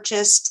have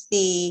purchased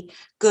the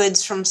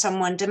goods from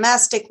someone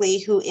domestically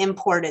who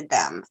imported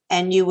them.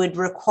 And you would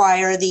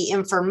require the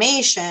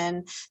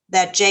information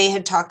that Jay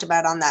had talked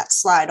about on that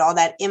slide. All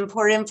that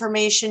import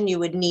information you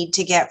would need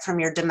to get from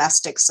your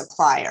domestic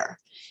supplier.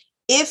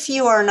 If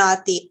you are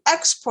not the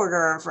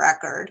exporter of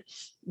record,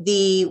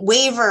 the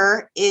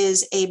waiver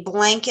is a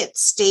blanket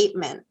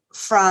statement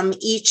from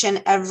each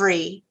and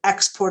every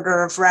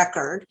exporter of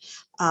record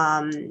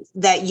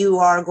that you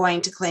are going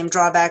to claim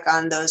drawback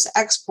on those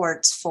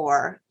exports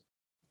for,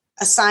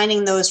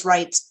 assigning those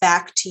rights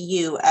back to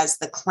you as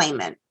the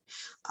claimant.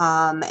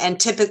 And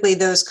typically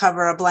those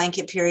cover a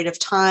blanket period of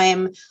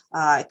time.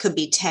 It could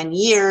be 10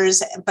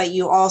 years, but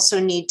you also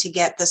need to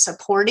get the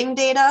supporting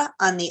data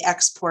on the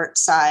export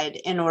side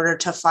in order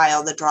to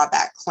file the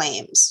drawback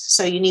claims.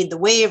 So you need the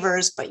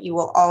waivers, but you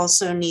will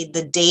also need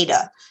the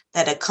data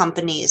that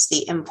accompanies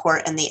the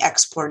import and the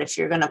export if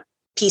you're going to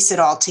piece it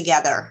all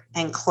together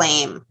and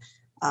claim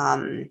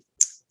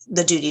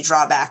the duty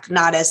drawback,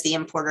 not as the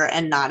importer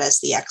and not as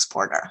the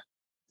exporter.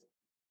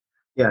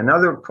 Yeah,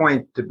 another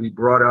point to be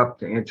brought up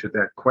to answer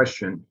that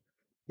question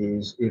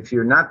is, if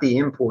you're not the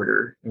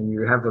importer and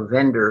you have a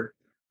vendor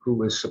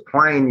who is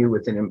supplying you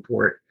with an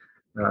import,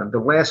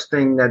 the last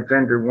thing that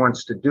vendor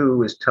wants to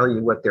do is tell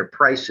you what their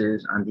price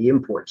is on the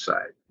import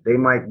side. They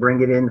might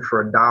bring it in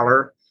for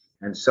 $1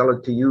 and sell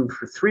it to you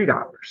for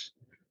 $3.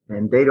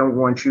 And they don't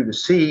want you to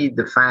see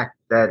the fact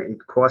that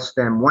it costs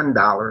them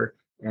 $1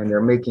 and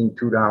they're making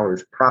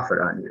 $2 profit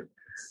on you.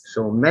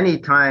 So many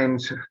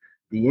times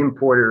the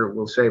importer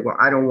will say, well,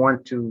 I don't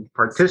want to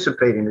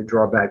participate in the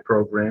drawback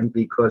program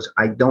because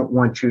I don't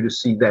want you to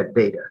see that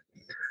data.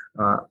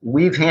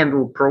 We've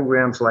handled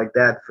programs like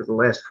that for the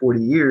last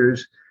 40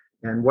 years.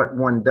 And what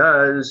one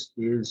does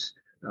is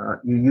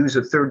you use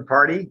a third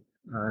party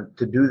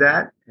to do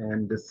that.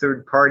 And the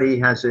third party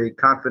has a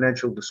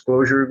confidential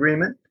disclosure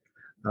agreement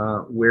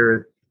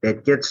where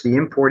it gets the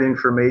import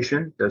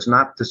information, does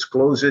not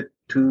disclose it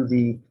to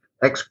the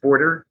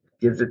exporter,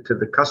 gives it to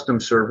the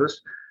customs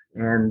service,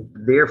 and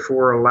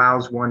therefore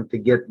allows one to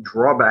get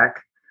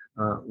drawback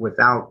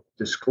without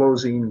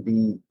disclosing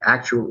the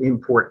actual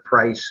import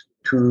price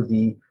to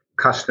the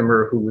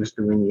customer who is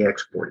doing the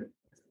exporting.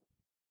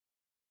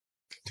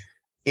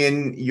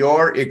 In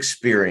your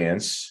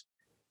experience,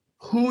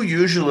 who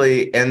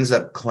usually ends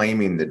up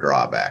claiming the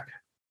drawback?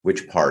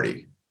 Which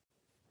party?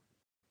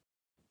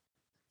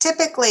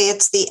 Typically,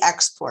 it's the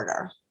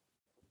exporter.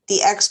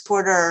 The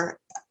exporter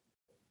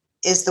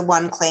is the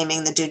one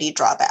claiming the duty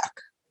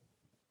drawback.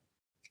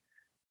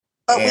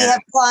 But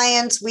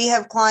we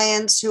have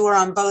clients who are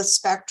on both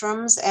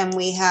spectrums, and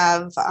we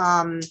have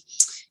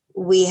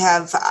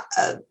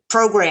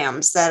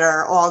programs that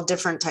are all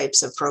different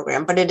types of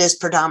program, but it is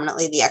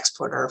predominantly the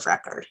exporter of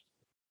record.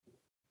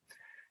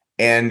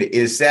 And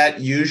is that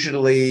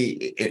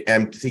usually,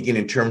 I'm thinking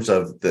in terms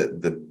of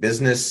the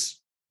business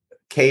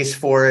case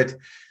for it,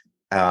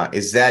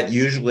 is that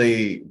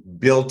usually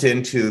built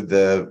into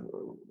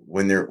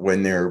when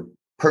they're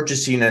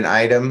purchasing an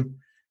item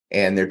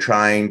and they're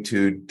trying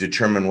to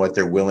determine what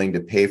they're willing to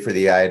pay for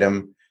the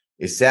item?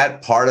 Is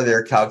that part of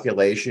their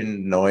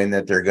calculation, knowing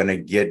that they're going to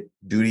get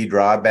duty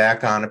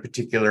drawback on a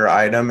particular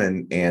item,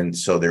 and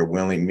so they're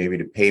willing maybe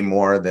to pay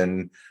more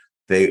than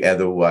they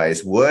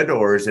otherwise would?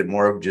 Or is it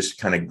more of just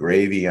kind of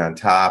gravy on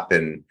top,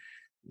 and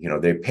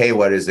they pay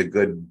what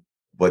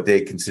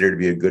they consider to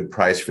be a good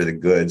price for the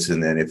goods,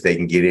 and then if they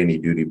can get any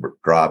duty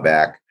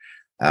drawback,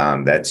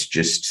 that's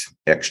just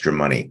extra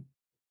money?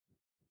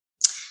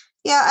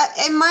 Yeah,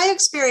 in my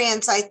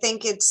experience, I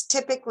think it's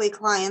typically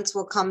clients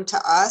will come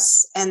to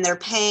us and they're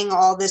paying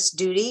all this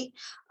duty.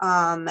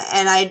 And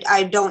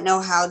I don't know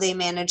how they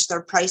manage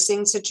their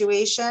pricing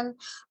situation,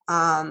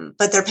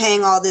 but they're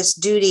paying all this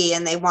duty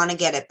and they want to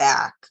get it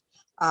back.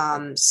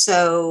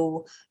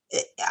 So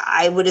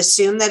I would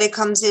assume that it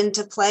comes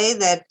into play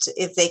that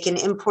if they can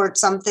import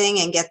something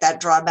and get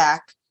that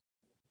drawback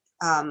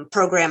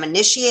program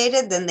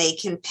initiated, then they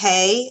can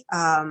pay,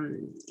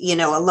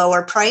 a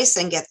lower price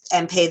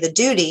and pay the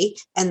duty,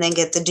 and then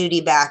get the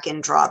duty back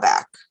in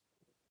drawback.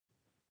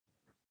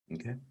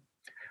 Okay.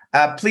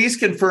 Please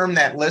confirm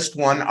that List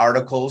 1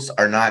 articles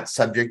are not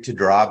subject to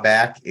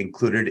drawback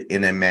included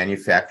in a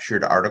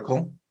manufactured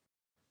article.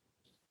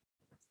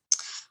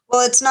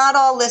 Well, it's not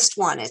all List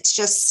 1. It's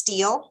just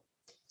steel.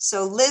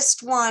 So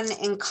List 1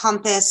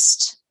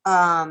 encompassed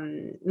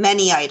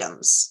many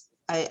items.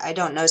 I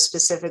don't know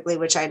specifically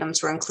which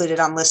items were included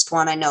on List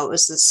 1. I know it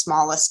was the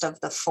smallest of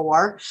the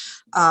 4,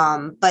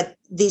 but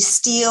the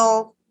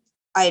steel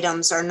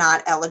items are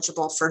not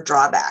eligible for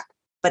drawback.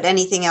 But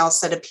anything else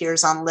that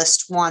appears on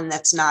List 1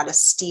 that's not a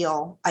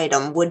steel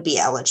item would be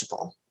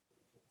eligible.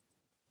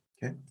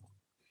 Okay.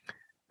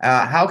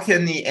 How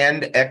can the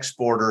end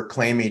exporter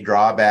claim a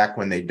drawback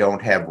when they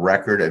don't have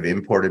record of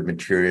imported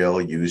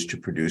material used to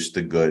produce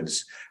the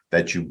goods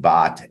that you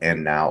bought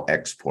and now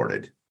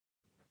exported?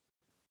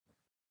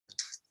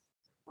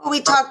 Well,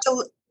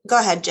 go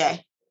ahead,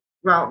 Jay.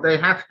 Well, they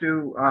have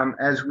to,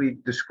 as we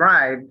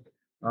described,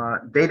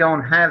 they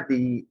don't have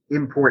the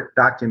import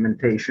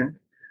documentation.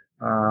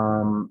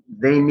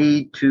 They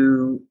need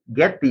to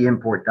get the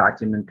import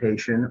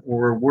documentation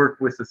or work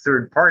with a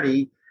third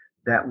party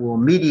that will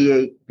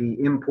mediate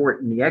the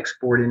import and the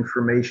export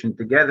information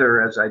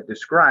together, as I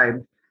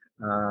described.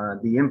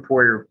 The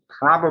importer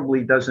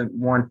probably doesn't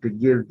want to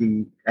give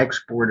the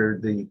exporter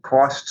the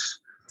costs,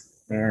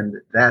 and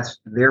that's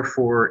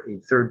therefore a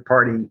third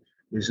party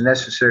is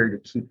necessary to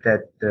keep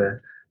that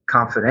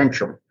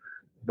confidential.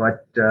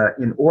 But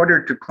in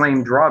order to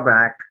claim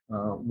drawback,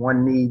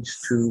 one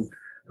needs to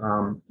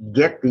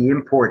get the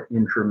import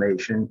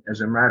information.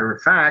 As a matter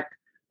of fact,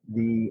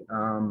 the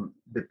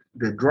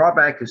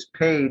drawback is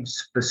paid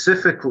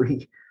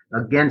specifically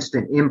against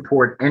an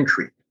import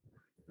entry,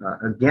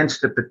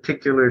 against a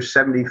particular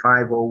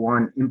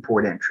 7501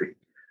 import entry.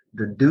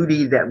 The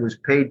duty that was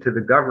paid to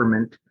the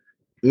government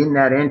in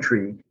that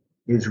entry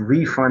is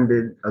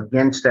refunded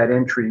against that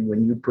entry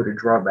when you put a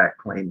drawback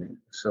claim in.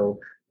 So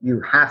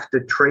you have to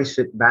trace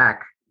it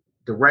back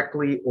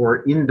directly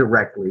or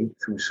indirectly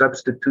through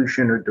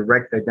substitution or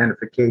direct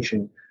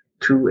identification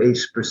to a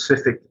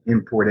specific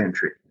import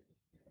entry.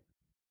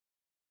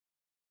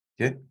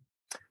 Okay.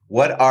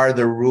 What are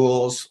the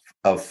rules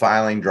of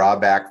filing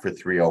drawback for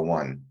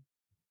 301?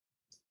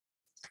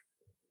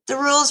 The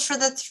rules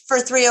for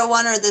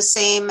 301 are the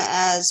same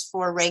as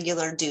for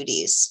regular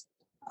duties.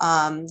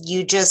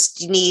 You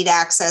just need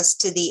access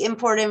to the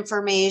import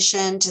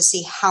information to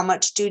see how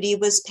much duty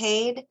was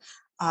paid.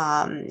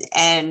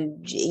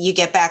 And you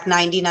get back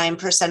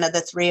 99% of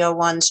the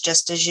 301s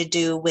just as you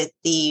do with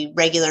the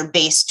regular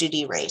base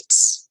duty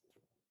rates.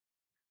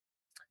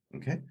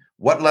 Okay.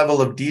 What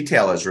level of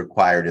detail is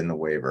required in the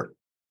waiver?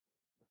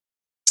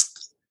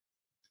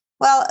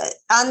 Well,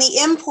 on the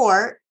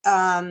import,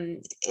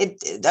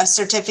 a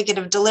certificate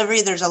of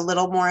delivery, there's a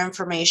little more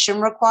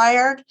information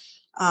required.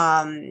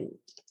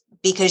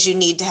 Because you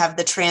need to have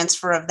the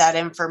transfer of that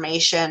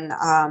information,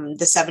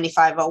 the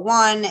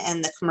 7501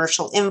 and the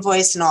commercial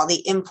invoice and all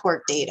the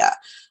import data.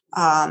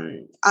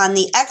 On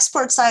the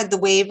export side, the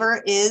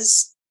waiver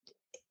is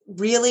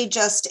really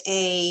just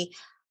a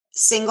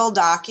single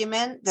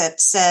document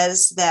that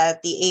says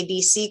that the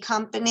ABC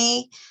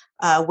company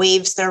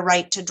waives their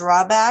right to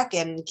drawback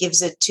and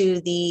gives it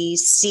to the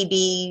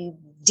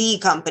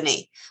CBD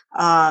company.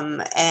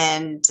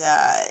 And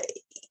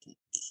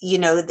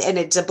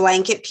it's a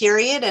blanket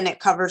period and it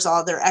covers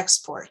all their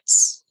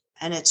exports.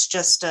 And it's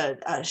just a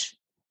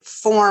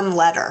form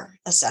letter,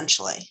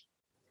 essentially.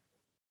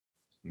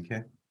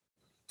 Okay.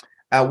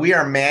 We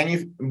are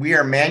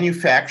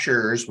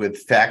manufacturers with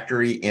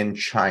factory in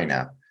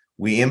China.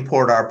 We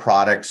import our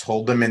products,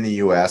 hold them in the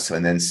U.S.,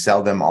 and then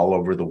sell them all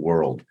over the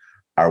world.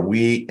 Are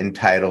we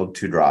entitled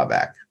to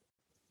drawback?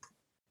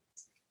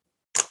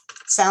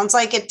 Sounds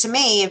like it to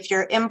me. If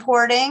you're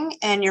importing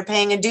and you're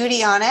paying a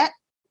duty on it,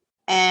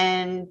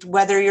 and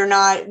whether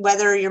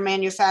you're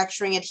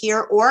manufacturing it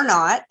here or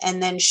not,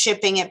 and then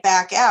shipping it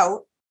back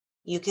out,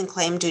 you can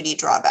claim duty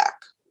drawback.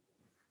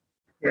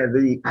 Yeah,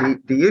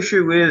 the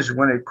issue is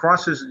when it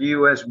crosses the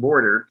U.S.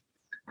 border,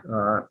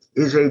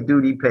 is a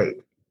duty paid?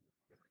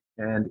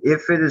 And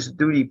if it is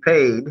duty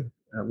paid,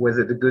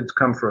 whether the goods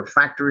come from a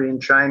factory in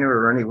China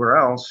or anywhere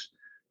else,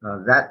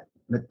 that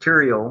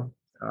material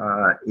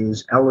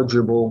is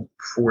eligible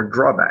for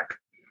drawback.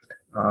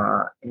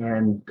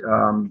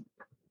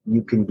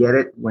 You can get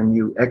it when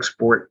you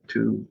export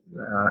to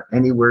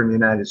anywhere in the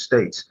United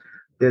States.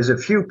 There's a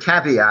few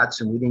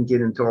caveats, and we didn't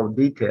get into all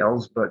the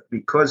details, but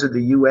because of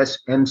the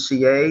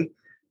USMCA,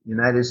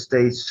 United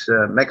States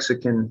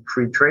Mexican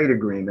Free Trade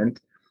Agreement,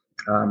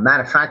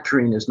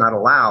 Manufacturing is not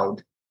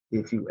allowed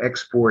if you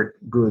export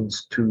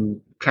goods to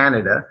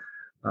Canada.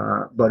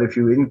 But if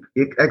you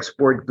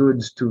export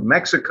goods to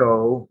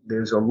Mexico,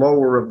 there's a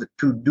lower of the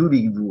two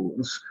duty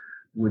rules,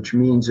 which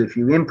means if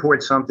you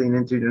import something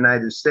into the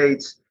United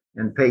States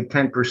and pay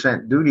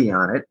 10% duty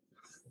on it,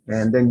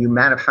 and then you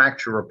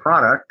manufacture a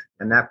product,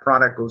 and that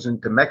product goes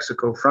into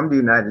Mexico from the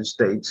United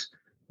States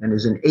and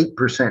is an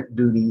 8%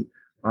 duty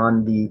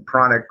on the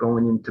product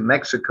going into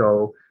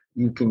Mexico,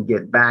 you can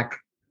get back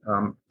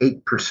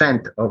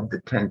 8% of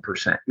the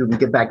 10%. You can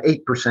get back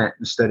 8%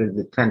 instead of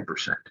the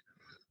 10%.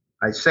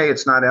 I say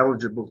it's not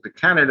eligible to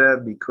Canada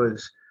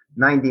because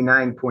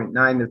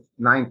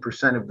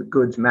 99.99% of the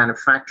goods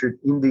manufactured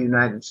in the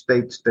United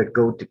States that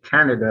go to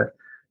Canada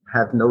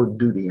have no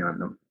duty on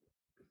them.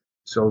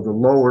 So the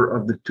lower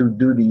of the two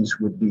duties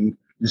would be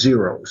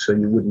zero. So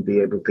you wouldn't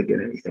be able to get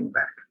anything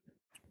back.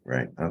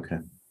 Right. Okay.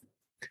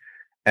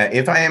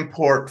 If I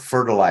import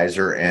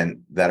fertilizer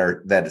and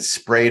that is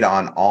sprayed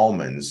on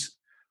almonds,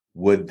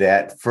 would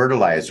that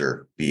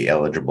fertilizer be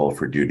eligible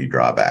for duty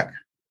drawback?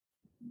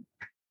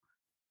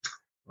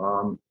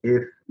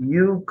 If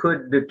you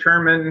could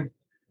determine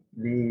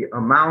the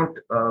amount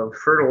of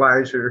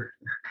fertilizer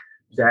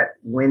that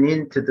went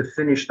into the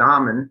finished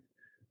almond,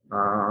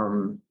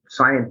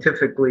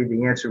 scientifically,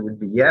 the answer would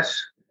be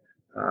yes,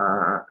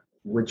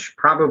 which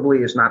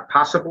probably is not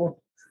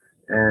possible.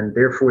 And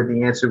therefore,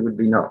 the answer would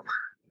be no.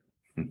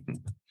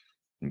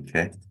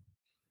 Okay.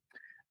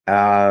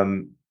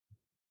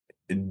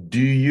 Do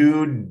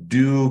you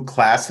do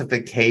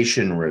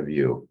classification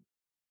review?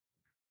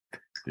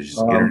 This is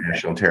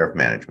International Tariff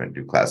Management,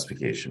 do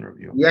classification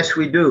review. Yes,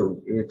 we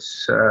do.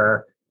 It's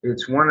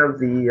one of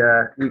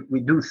the, we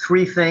do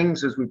three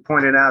things, as we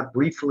pointed out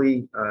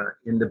briefly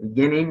in the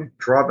beginning.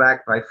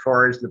 Drawback by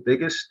far is the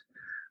biggest.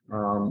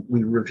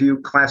 We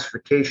review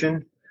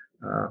classification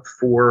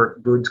for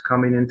goods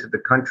coming into the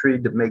country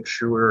to make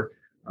sure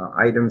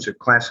items are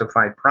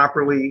classified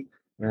properly.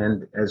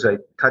 And as I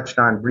touched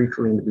on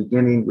briefly in the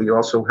beginning, we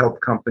also help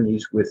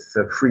companies with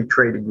free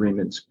trade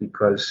agreements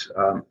because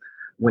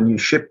when you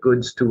ship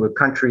goods to a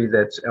country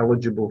that's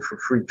eligible for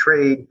free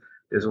trade,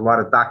 there's a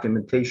lot of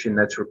documentation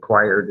that's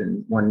required,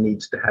 and one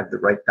needs to have the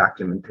right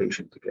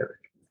documentation together.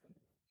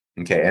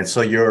 Okay, and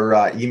so your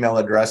email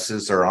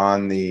addresses are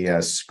on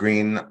the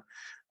screen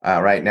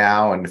right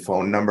now, and the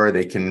phone number.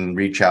 They can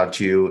reach out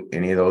to you.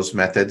 Any of those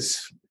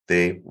methods?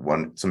 They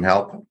want some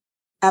help?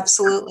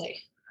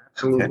 Absolutely.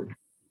 Absolutely. Okay.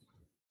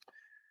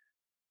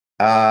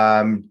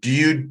 Do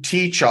you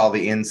teach all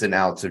the ins and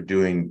outs of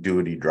doing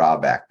duty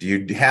drawback? Do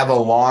you have a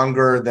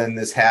longer than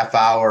this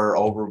half-hour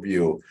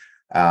overview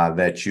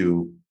that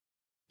you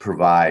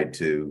provide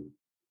to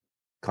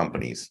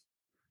companies?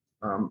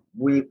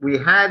 We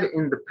had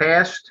in the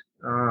past,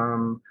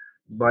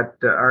 but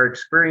our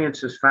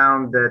experience has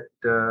found that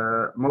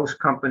most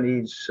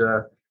companies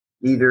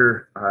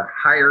either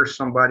hire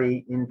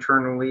somebody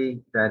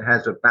internally that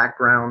has a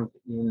background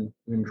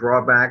in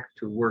drawback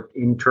to work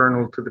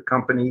internal to the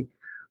company,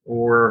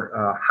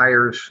 or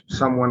hires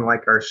someone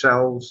like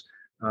ourselves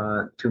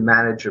to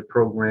manage a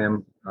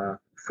program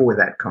for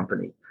that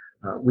company.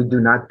 We do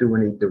not do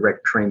any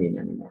direct training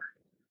anymore.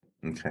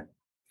 Okay.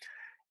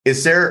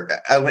 Is there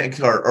a link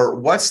or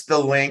what's the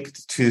link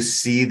to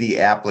see the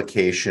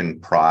application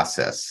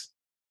process?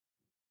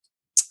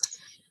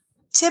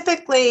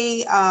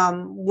 Typically,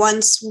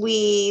 once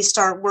we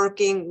start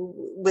working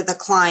with a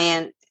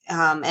client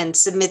and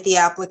submit the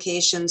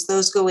applications,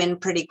 those go in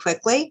pretty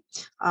quickly,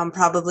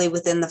 probably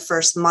within the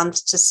first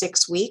month to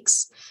 6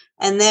 weeks.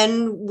 And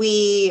then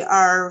we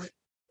are,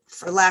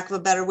 for lack of a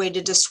better way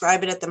to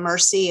describe it, at the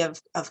mercy of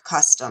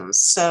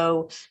customs.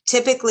 So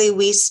typically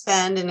we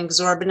spend an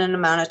exorbitant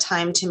amount of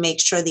time to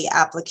make sure the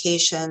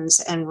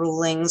applications and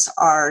rulings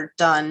are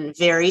done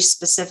very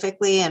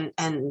specifically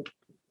and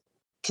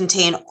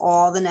contain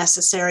all the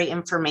necessary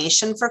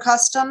information for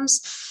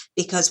customs,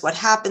 because what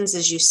happens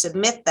is you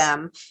submit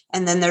them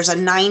and then there's a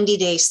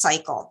 90-day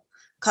cycle.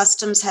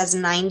 Customs has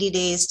 90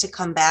 days to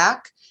come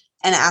back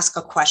and ask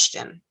a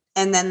question,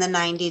 and then the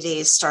 90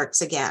 days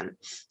starts again.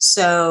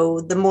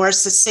 So the more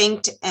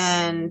succinct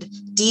and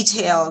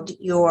detailed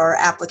your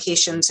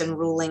applications and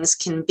rulings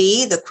can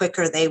be, the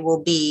quicker they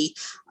will be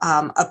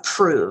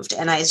approved.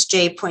 And as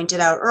Jay pointed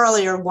out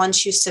earlier,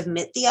 once you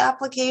submit the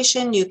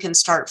application, you can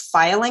start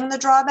filing the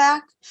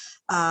drawback.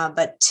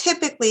 But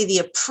typically the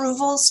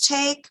approvals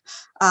take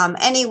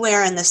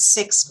anywhere in the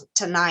 6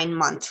 to 9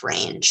 month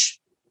range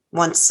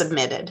once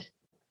submitted.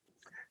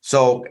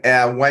 So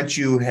once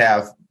you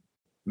have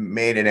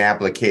made an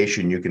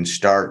application, you can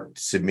start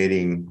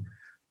submitting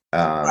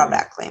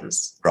drawback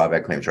claims.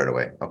 Drawback claims right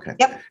away. Okay.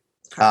 Yep.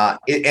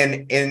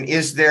 And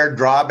is there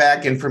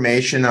drawback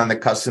information on the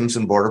Customs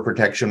and Border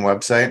Protection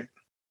website?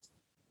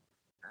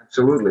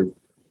 Absolutely.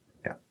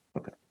 Yeah.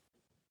 Okay.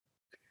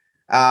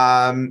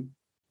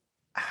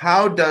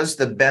 How does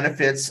the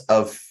benefits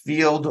of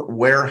field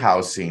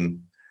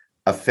warehousing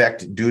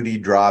affect duty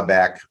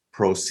drawback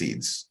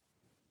proceeds?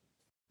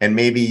 And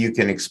maybe you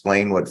can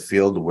explain what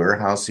field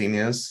warehousing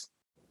is,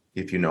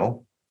 if you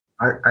know.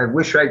 I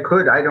wish I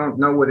could. I don't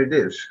know what it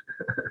is.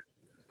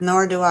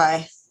 Nor do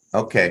I.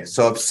 Okay,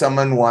 so if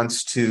someone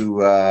wants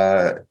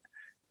to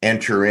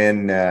enter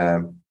in,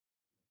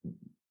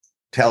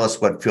 tell us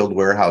what field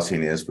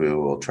warehousing is. We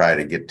will try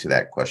to get to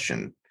that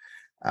question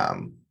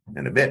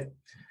in a bit.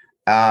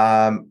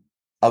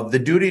 Of the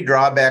duty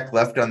drawback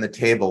left on the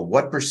table,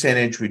 what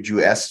percentage would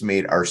you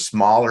estimate are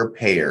smaller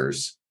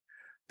payers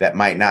that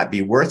might not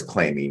be worth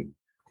claiming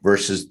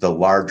versus the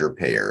larger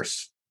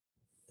payers?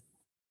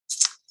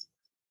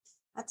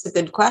 That's a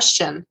good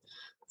question.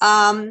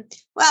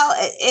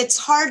 It's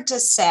hard to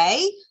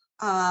say.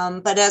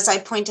 But as I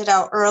pointed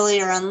out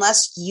earlier,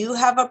 unless you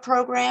have a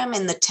program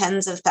in the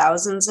tens of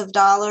thousands of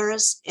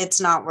dollars, it's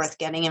not worth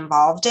getting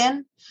involved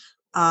in.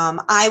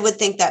 I would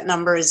think that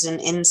number is an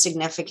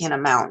insignificant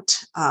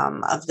amount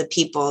of the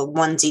people,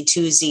 onesie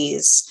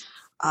twosies,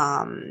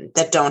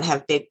 that don't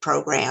have big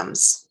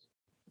programs.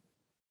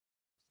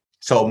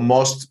 So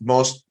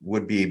most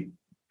would be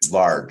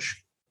large.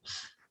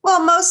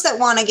 Well, most that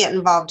want to get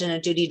involved in a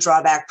duty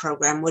drawback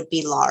program would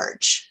be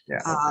large. Yeah,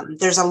 okay.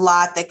 There's a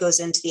lot that goes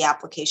into the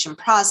application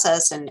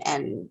process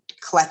and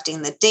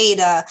collecting the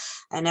data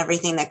and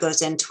everything that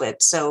goes into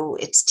it. So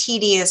it's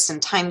tedious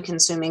and time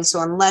consuming. So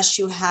unless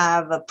you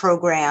have a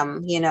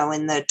program, in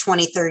the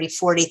 $20,000,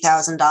 $30,000,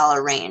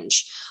 $40,000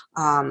 range,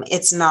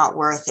 it's not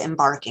worth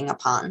embarking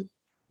upon.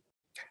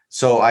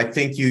 So I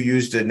think you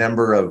used a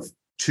number of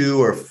 $2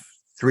 or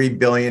 $3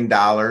 billion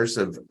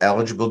of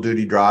eligible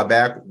duty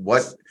drawback.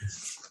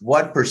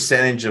 What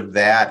percentage of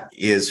that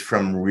is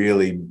from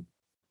really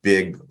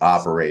big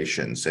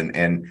operations,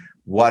 and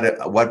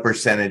what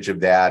percentage of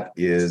that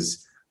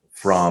is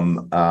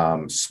from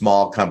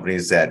small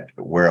companies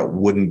where it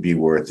wouldn't be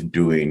worth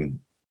doing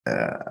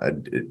a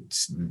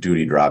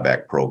duty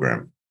drawback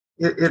program?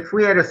 If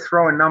we had to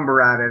throw a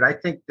number at it, I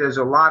think there's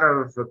a lot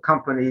of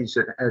companies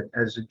that,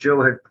 as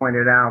Jill had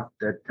pointed out,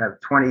 that have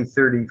 $20,000,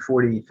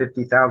 $30,000,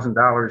 $40,000,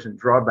 $50,000 in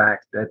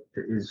drawback.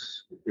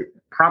 It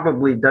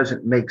probably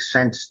doesn't make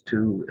sense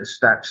to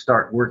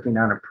start working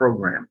on a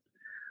program.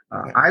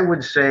 Okay. I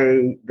would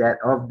say that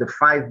of the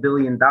 $5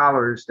 billion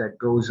that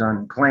goes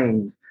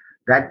unclaimed,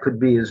 that could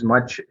be as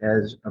much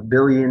as $1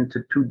 billion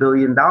to $2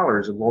 billion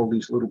of all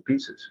these little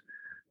pieces.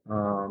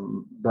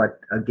 But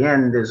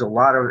again, there's a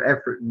lot of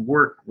effort and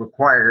work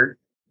required.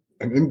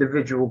 An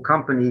individual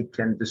company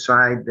can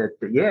decide that,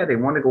 they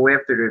want to go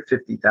after their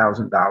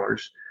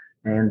 $50,000,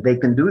 and they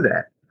can do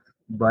that.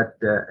 But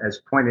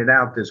as pointed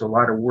out, there's a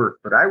lot of work.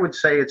 But I would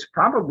say it's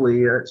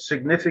probably a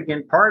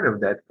significant part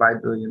of that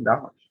 $5 billion.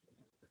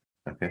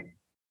 Okay.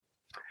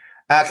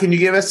 Can you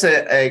give us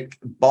a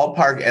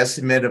ballpark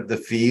estimate of the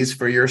fees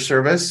for your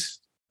service?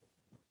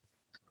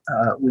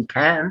 We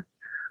can.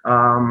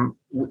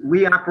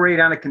 We operate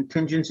on a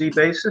contingency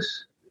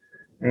basis,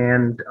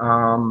 and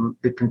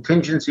the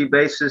contingency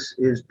basis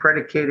is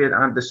predicated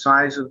on the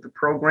size of the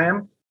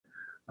program.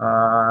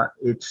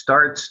 It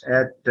starts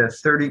at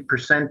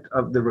 30%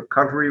 of the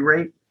recovery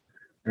rate,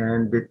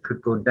 and it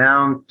could go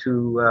down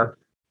to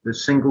the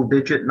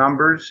single-digit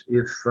numbers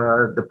if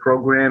the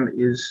program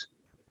is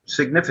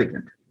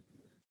significant.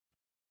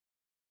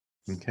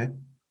 Okay.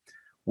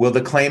 Will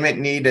the claimant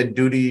need a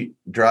duty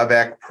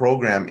drawback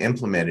program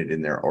implemented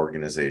in their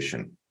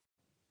organization?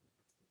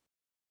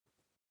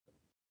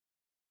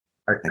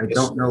 I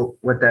don't know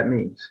what that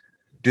means.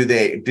 Do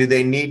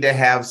they need to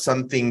have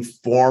something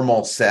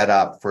formal set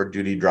up for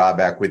duty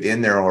drawback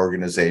within their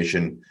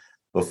organization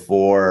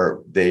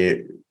before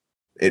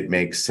it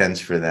makes sense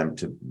for them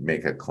to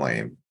make a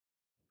claim?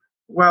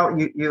 Well,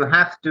 you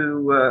have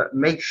to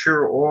make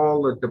sure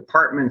all the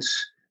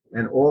departments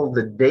and all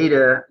the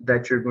data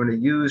that you're going to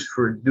use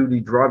for a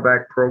duty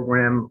drawback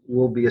program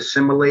will be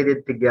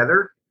assimilated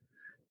together.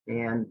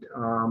 And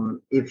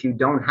if you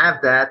don't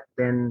have that,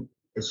 then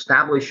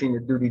establishing a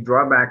duty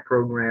drawback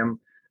program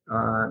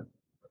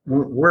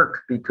won't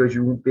work, because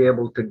you won't be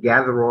able to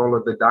gather all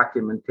of the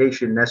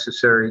documentation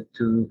necessary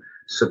to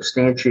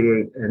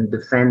substantiate and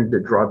defend the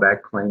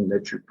drawback claim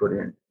that you put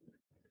in.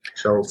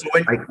 So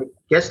I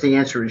guess the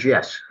answer is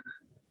yes.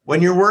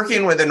 When you're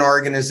working with an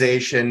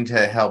organization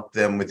to help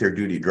them with their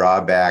duty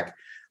drawback,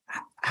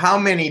 how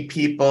many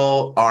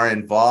people are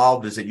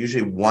involved? Is it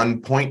usually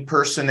one point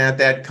person at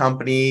that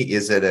company?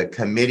 Is it a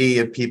committee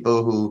of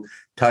people who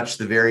touch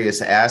the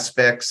various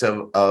aspects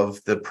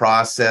of the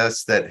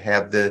process that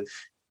have the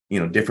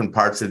different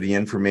parts of the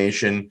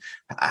information?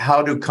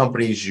 How do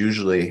companies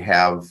usually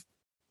have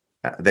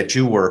that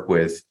you work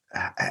with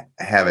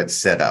have it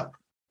set up?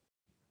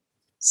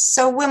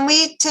 So when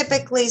we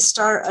typically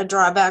start a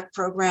drawback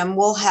program,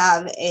 we'll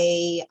have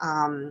a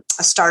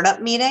startup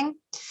meeting,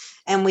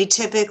 and we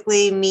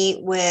typically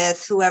meet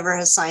with whoever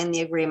has signed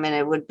the agreement.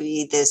 It would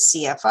be the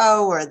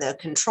CFO or the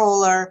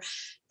controller.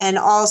 And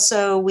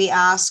also we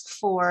ask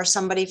for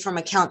somebody from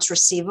accounts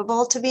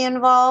receivable to be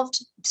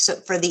involved, so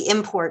for the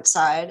import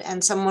side,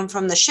 and someone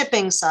from the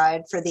shipping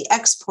side for the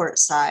export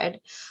side.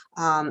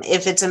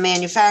 If it's a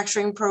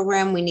manufacturing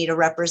program, we need a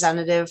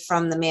representative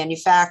from the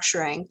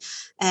manufacturing.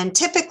 And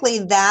typically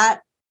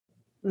that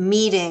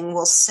meeting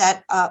will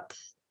set up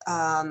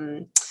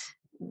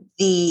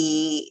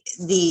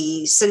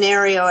the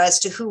scenario as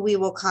to who we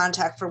will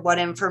contact for what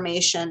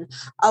information.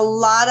 A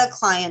lot of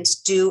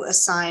clients do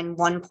assign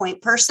one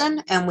point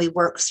person and we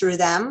work through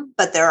them,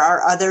 but there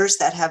are others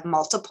that have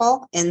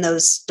multiple in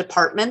those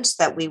departments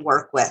that we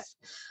work with.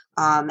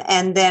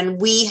 And then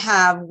we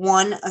have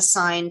one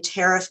assigned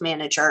tariff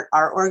manager at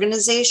our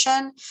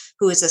organization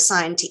who is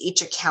assigned to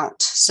each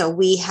account. So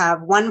we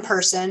have one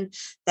person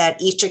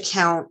that each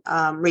account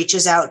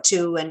reaches out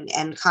to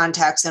and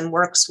contacts and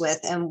works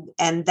with.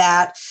 And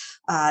that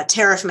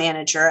tariff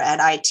manager at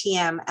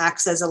ITM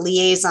acts as a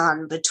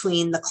liaison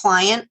between the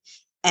client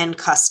and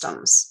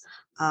customs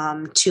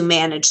to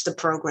manage the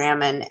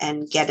program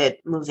and get it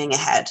moving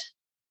ahead.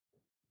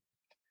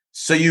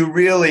 So you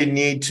really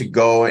need to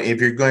go, if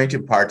you're going to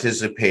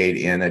participate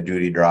in a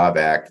duty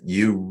drawback,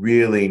 you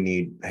really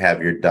need to have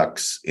your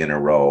ducks in a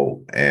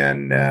row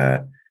and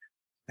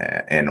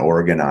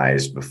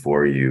organized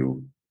before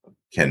you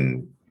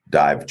can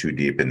dive too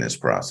deep in this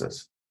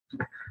process.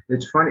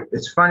 It's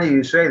funny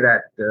you say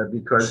that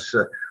because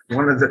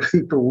one of the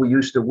people we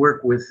used to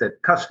work with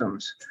at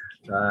Customs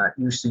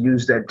used to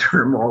use that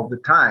term all the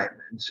time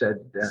and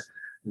said,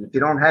 if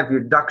you don't have your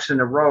ducks in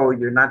a row,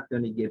 you're not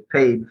going to get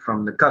paid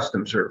from the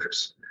Customs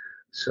Service.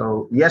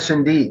 So yes,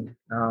 indeed,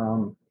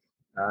 you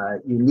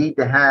need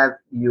to have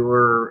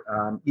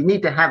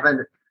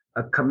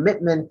a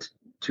commitment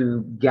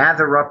to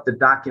gather up the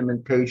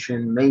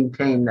documentation,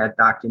 maintain that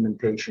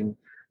documentation,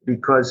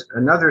 because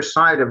another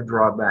side of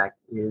drawback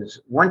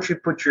is once you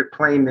put your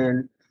claim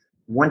in,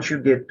 once you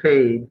get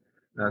paid,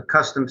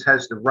 Customs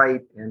has the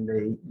right, and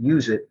they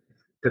use it,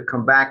 to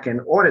come back and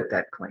audit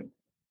that claim.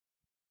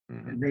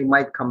 And they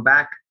might come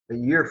back a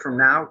year from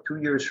now, 2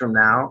 years from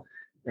now,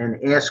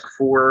 and ask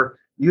for,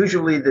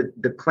 usually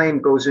the claim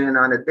goes in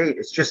on a date.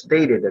 It's just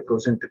dated. It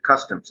goes into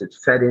Customs.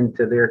 It's fed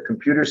into their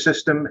computer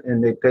system,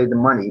 and they pay the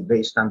money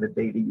based on the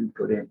data you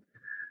put in.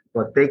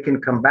 But they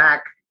can come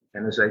back,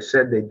 and as I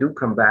said, they do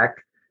come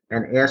back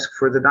and ask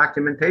for the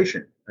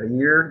documentation a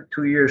year,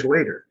 2 years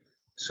later.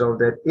 So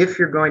that if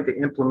you're going to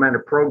implement a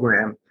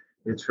program,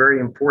 it's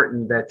very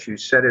important that you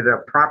set it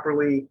up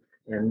properly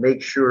and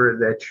make sure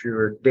that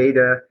your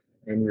data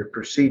and your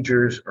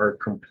procedures are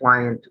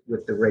compliant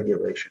with the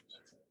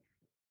regulations.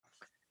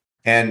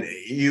 And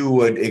you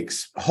would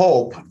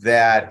hope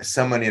that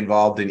someone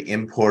involved in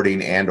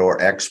importing and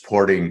or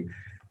exporting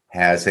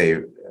has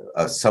a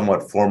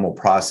somewhat formal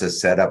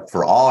process set up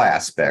for all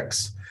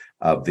aspects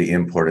of the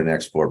import and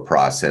export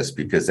process,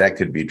 because that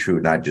could be true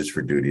not just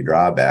for duty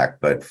drawback,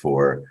 but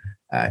for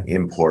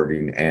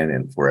importing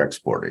and for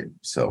exporting.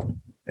 So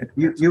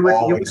you would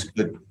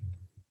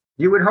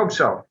hope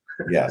so.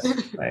 Yes,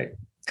 right.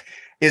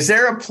 Is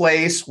there a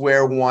place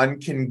where one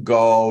can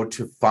go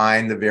to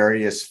find the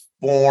various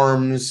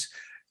forms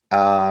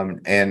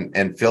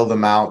and fill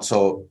them out?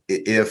 So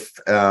if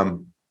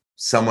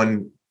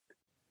someone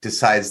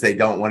decides they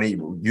don't want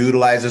to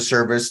utilize a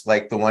service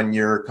like the one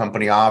your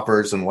company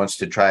offers and wants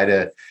to try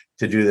to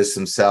do this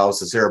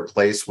themselves, is there a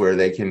place where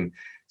they can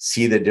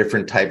see the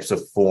different types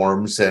of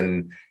forms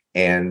and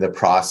the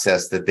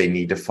process that they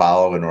need to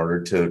follow in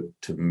order to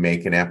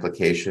make an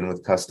application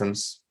with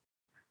Customs?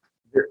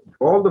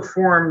 All the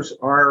forms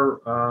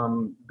are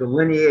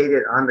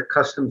delineated on the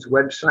Customs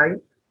website.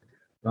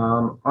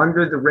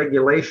 Under the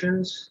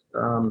regulations,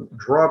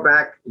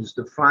 drawback is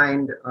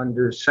defined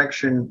under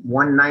Section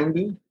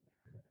 190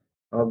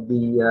 of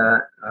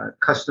the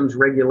Customs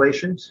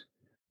regulations.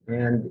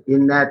 And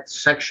in that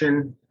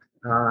section,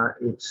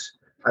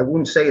 I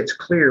wouldn't say it's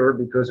clear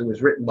because it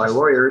was written by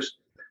lawyers,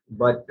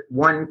 but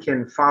one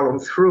can follow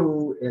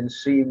through and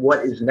see what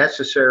is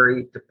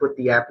necessary to put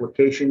the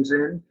applications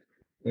in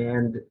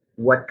and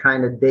what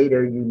kind of data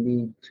you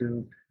need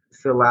to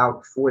fill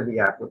out for the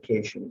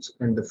applications.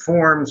 And the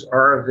forms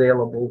are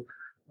available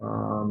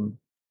on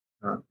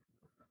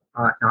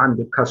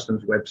the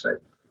Customs website.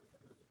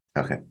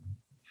 Okay.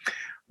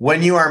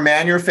 When you are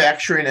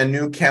manufacturing a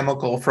new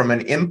chemical from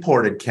an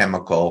imported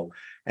chemical,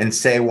 and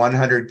say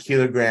 100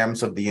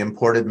 kilograms of the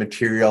imported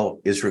material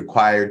is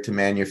required to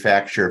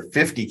manufacture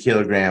 50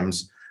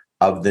 kilograms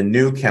of the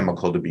new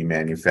chemical to be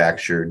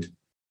manufactured,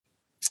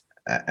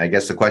 I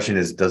guess the question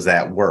is, does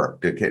that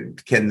work? Can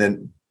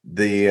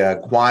the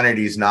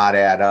quantities not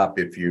add up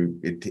if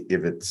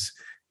it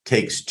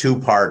takes two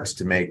parts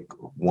to make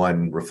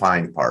one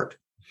refined part?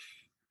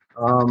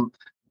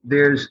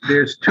 There's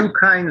two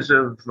kinds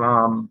of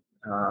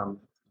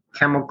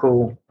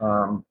chemical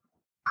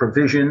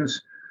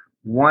provisions.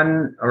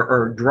 One,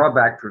 or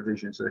drawback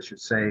provisions, I should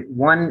say.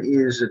 One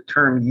is a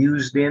term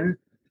used in,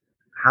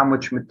 how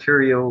much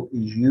material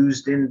is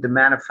used in the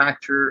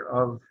manufacture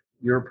of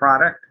your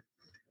product.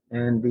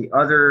 And the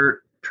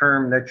other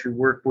term that you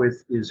work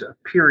with is a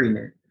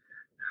period,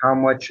 how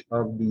much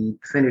of the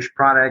finished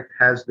product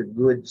has the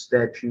goods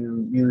that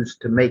you use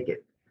to make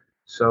it.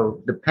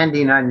 So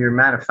depending on your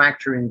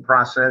manufacturing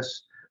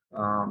process,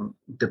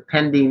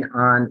 depending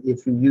on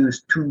if you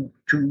use two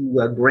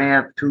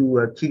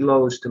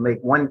kilos to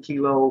make 1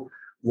 kilo,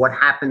 what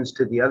happens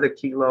to the other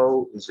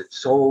kilo? Is it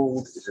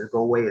sold? Does it go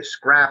away as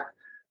scrap?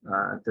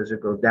 Does it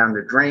go down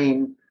the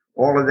drain?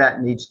 all of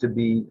that needs to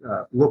be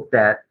looked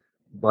at.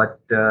 But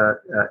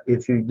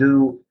if you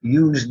do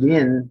used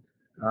in,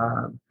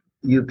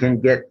 you can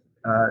get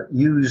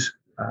use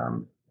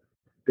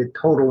the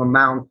total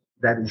amount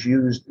that is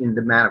used in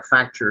the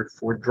manufacture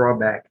for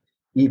drawback,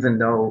 even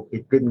though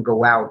it didn't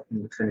go out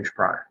in the finished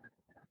product.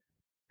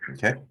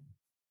 Okay.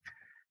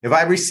 If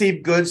I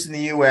receive goods in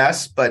the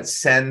U.S. but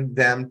send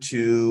them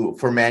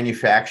for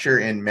manufacture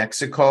in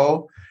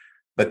Mexico,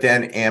 but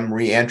then am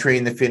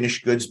re-entering the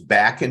finished goods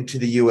back into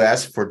the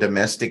U.S. for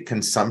domestic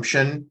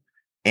consumption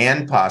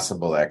and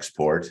possible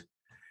export,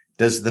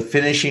 does the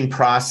finishing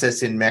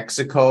process in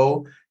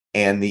Mexico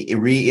and the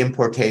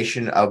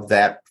re-importation of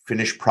that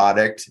finished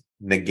product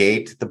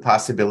negate the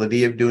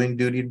possibility of doing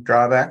duty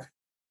drawback?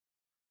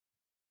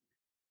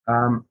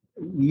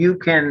 You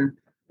can,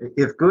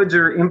 if goods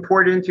are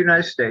imported into the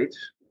United States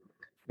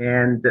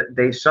and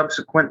they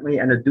subsequently,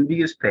 and a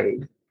duty is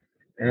paid,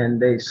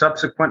 and they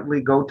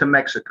subsequently go to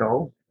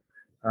Mexico,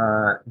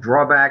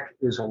 drawback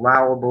is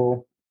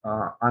allowable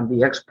on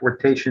the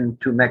exportation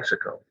to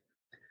Mexico.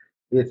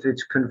 If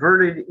it's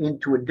converted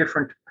into a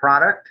different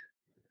product,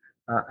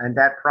 and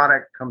that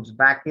product comes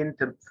back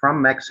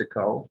from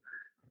Mexico,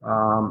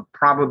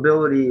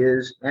 probability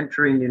is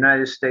entering the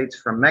United States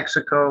from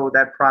Mexico,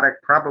 that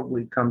product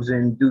probably comes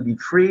in duty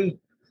free,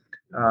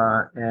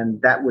 and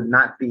that would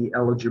not be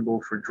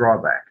eligible for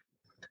drawback.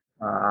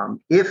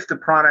 If the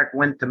product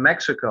went to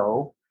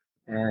Mexico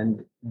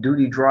and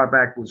duty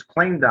drawback was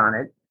claimed on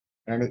it,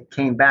 and it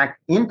came back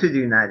into the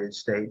United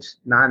States,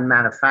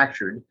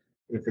 non-manufactured,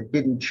 if it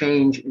didn't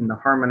change in the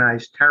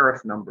harmonized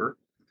tariff number,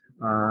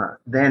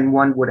 then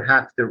one would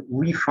have to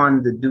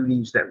refund the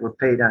duties that were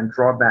paid on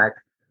drawback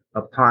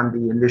upon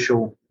the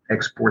initial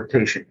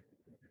exportation.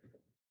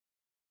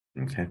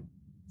 Okay.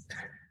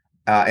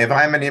 If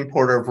I'm an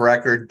importer of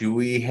record, do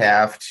we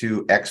have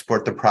to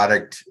export the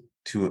product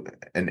to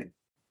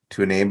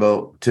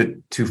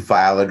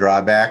file a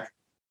drawback?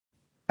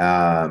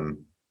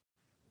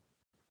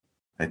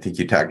 I think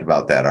you talked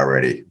about that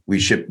already. We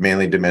ship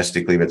mainly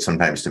domestically, but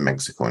sometimes to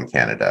Mexico and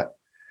Canada.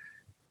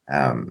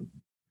 Yeah,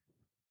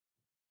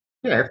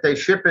 if they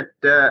ship it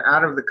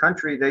out of the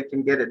country, they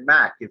can get it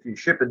back. If you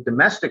ship it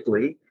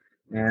domestically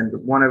and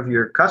one of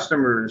your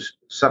customers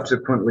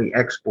subsequently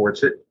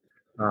exports it,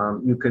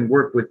 you can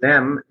work with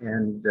them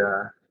and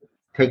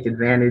take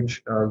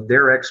advantage of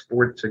their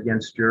exports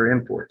against your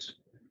imports.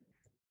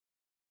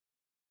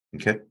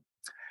 Okay.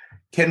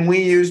 Can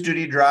we use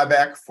duty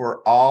drawback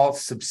for all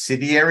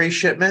subsidiary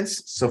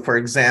shipments? So, for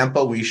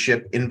example, we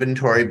ship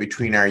inventory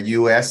between our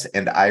U.S.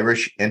 and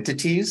Irish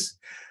entities.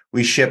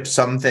 We ship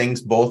some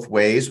things both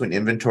ways when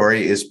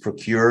inventory is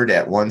procured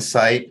at one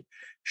site,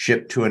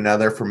 shipped to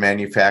another for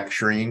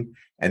manufacturing,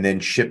 and then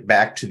shipped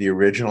back to the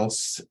original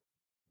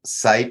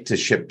site to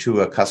ship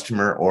to a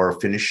customer or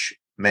finish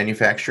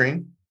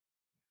manufacturing?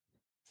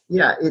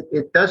 Yeah,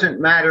 it doesn't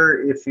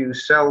matter if you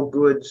sell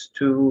goods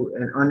to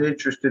an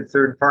uninterested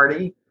third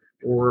party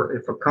or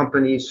if a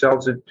company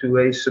sells it to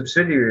a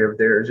subsidiary of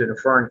theirs in a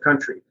foreign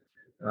country.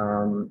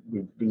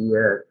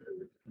 The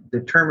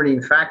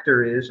determining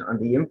factor is on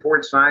the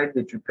import side,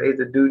 did you pay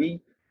the duty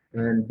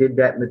and did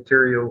that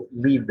material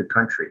leave the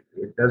country?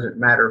 It doesn't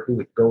matter who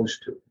it goes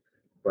to.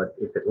 But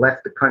if it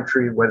left the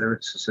country, whether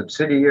it's a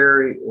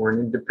subsidiary or an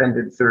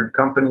independent third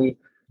company,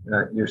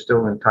 you're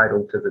still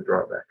entitled to the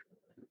drawback.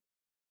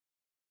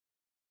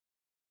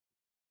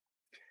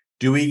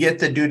 Do we get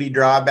the duty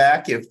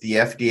drawback if the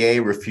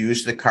FDA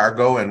refused the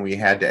cargo and we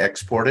had to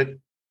export it?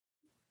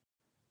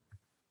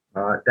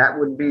 That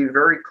would be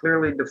very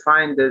clearly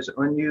defined as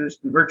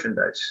unused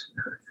merchandise,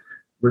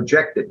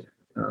 rejected.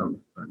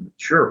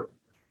 Sure.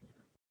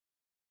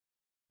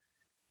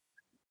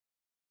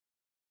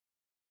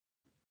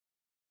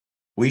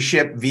 We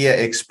ship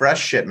via express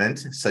shipment,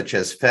 such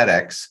as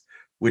FedEx,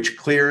 which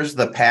clears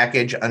the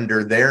package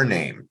under their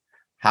name.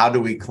 How do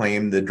we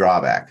claim the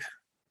drawback?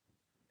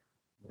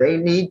 They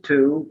need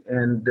to,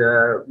 and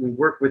we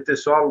work with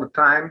this all the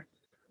time,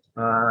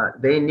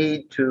 they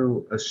need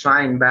to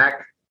assign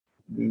back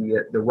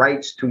the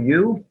rights to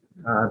you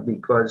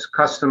because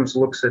customs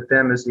looks at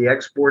them as the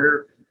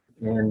exporter,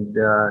 and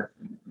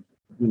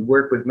we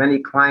work with many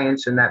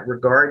clients in that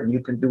regard, and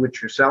you can do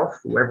it yourself,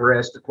 whoever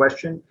asked the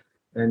question,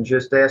 and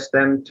just ask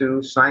them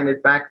to sign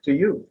it back to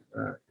you,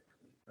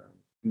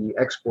 the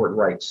export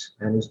rights.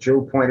 And as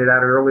Joe pointed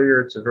out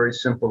earlier, it's a very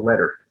simple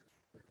letter.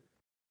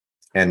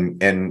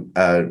 And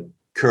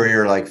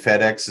courier like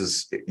FedEx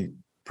is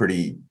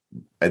pretty,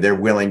 they're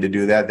willing to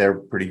do that.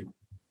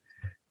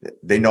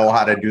 They know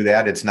how to do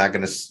that. It's not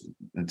going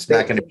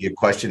to be a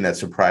question that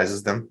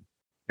surprises them.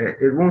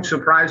 It won't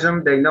surprise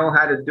them. They know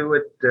how to do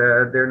it.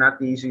 They're not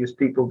the easiest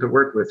people to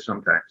work with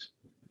sometimes.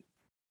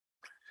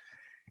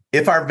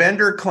 If our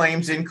vendor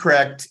claims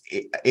incorrect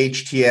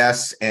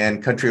HTS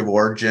and country of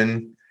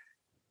origin,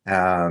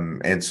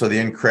 and so the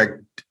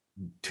incorrect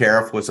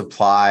tariff was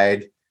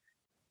applied,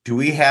 do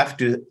we have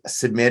to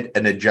submit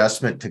an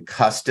adjustment to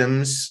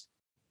customs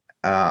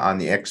on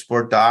the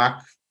export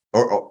dock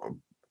or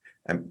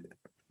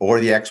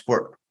the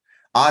export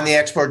on the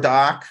export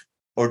dock,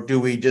 or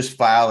do we just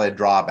file a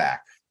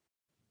drawback?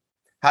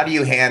 How do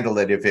you handle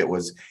it if it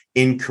was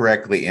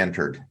incorrectly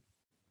entered?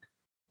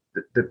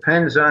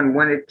 Depends on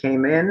when it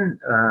came in.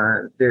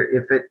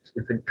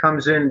 If it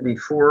comes in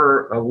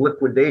before a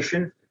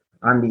liquidation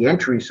on the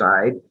entry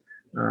side,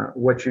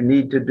 what you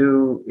need to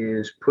do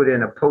is put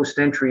in a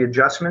post-entry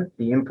adjustment,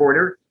 the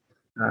importer,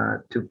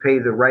 to pay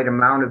the right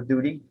amount of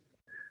duty.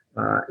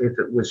 If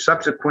it was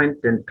subsequent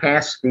and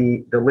past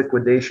the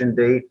liquidation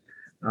date,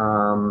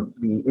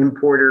 the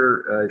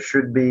importer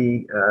should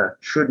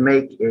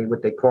make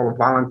what they call a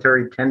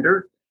voluntary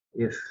tender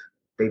if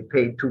they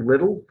paid too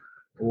little,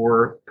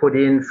 or put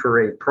in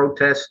for a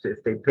protest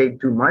if they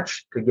paid too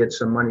much to get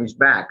some monies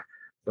back.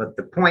 But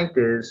the point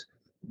is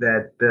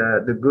that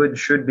the goods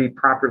should be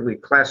properly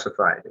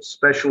classified,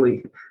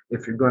 especially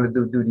if you're going to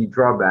do duty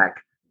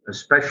drawback,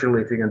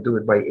 especially if you're going to do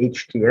it by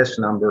HTS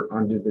number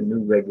under the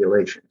new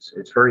regulations.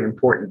 It's very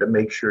important to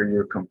make sure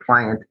you're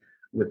compliant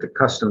with the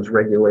customs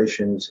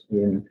regulations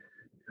in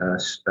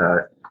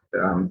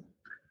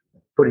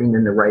putting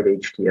in the right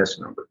HTS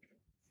number.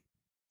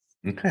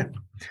 Okay.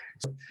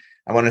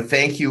 I want to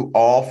thank you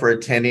all for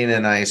attending,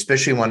 and I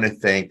especially want to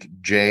thank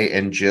Jay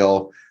and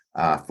Jill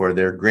for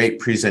their great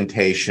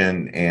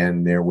presentation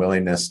and their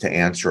willingness to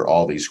answer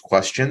all these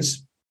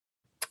questions.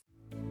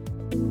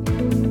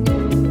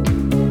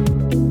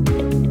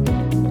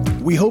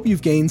 We hope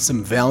you've gained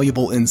some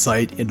valuable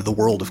insight into the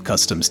world of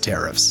customs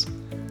tariffs.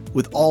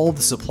 With all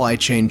the supply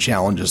chain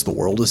challenges the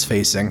world is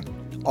facing,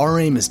 our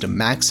aim is to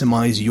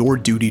maximize your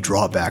duty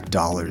drawback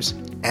dollars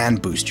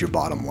and boost your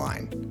bottom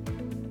line.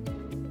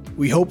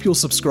 We hope you'll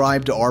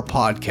subscribe to our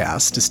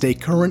podcast to stay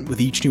current with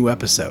each new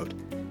episode,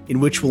 in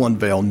which we'll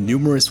unveil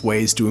numerous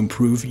ways to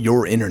improve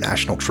your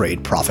international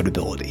trade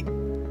profitability.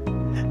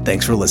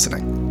 Thanks for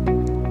listening.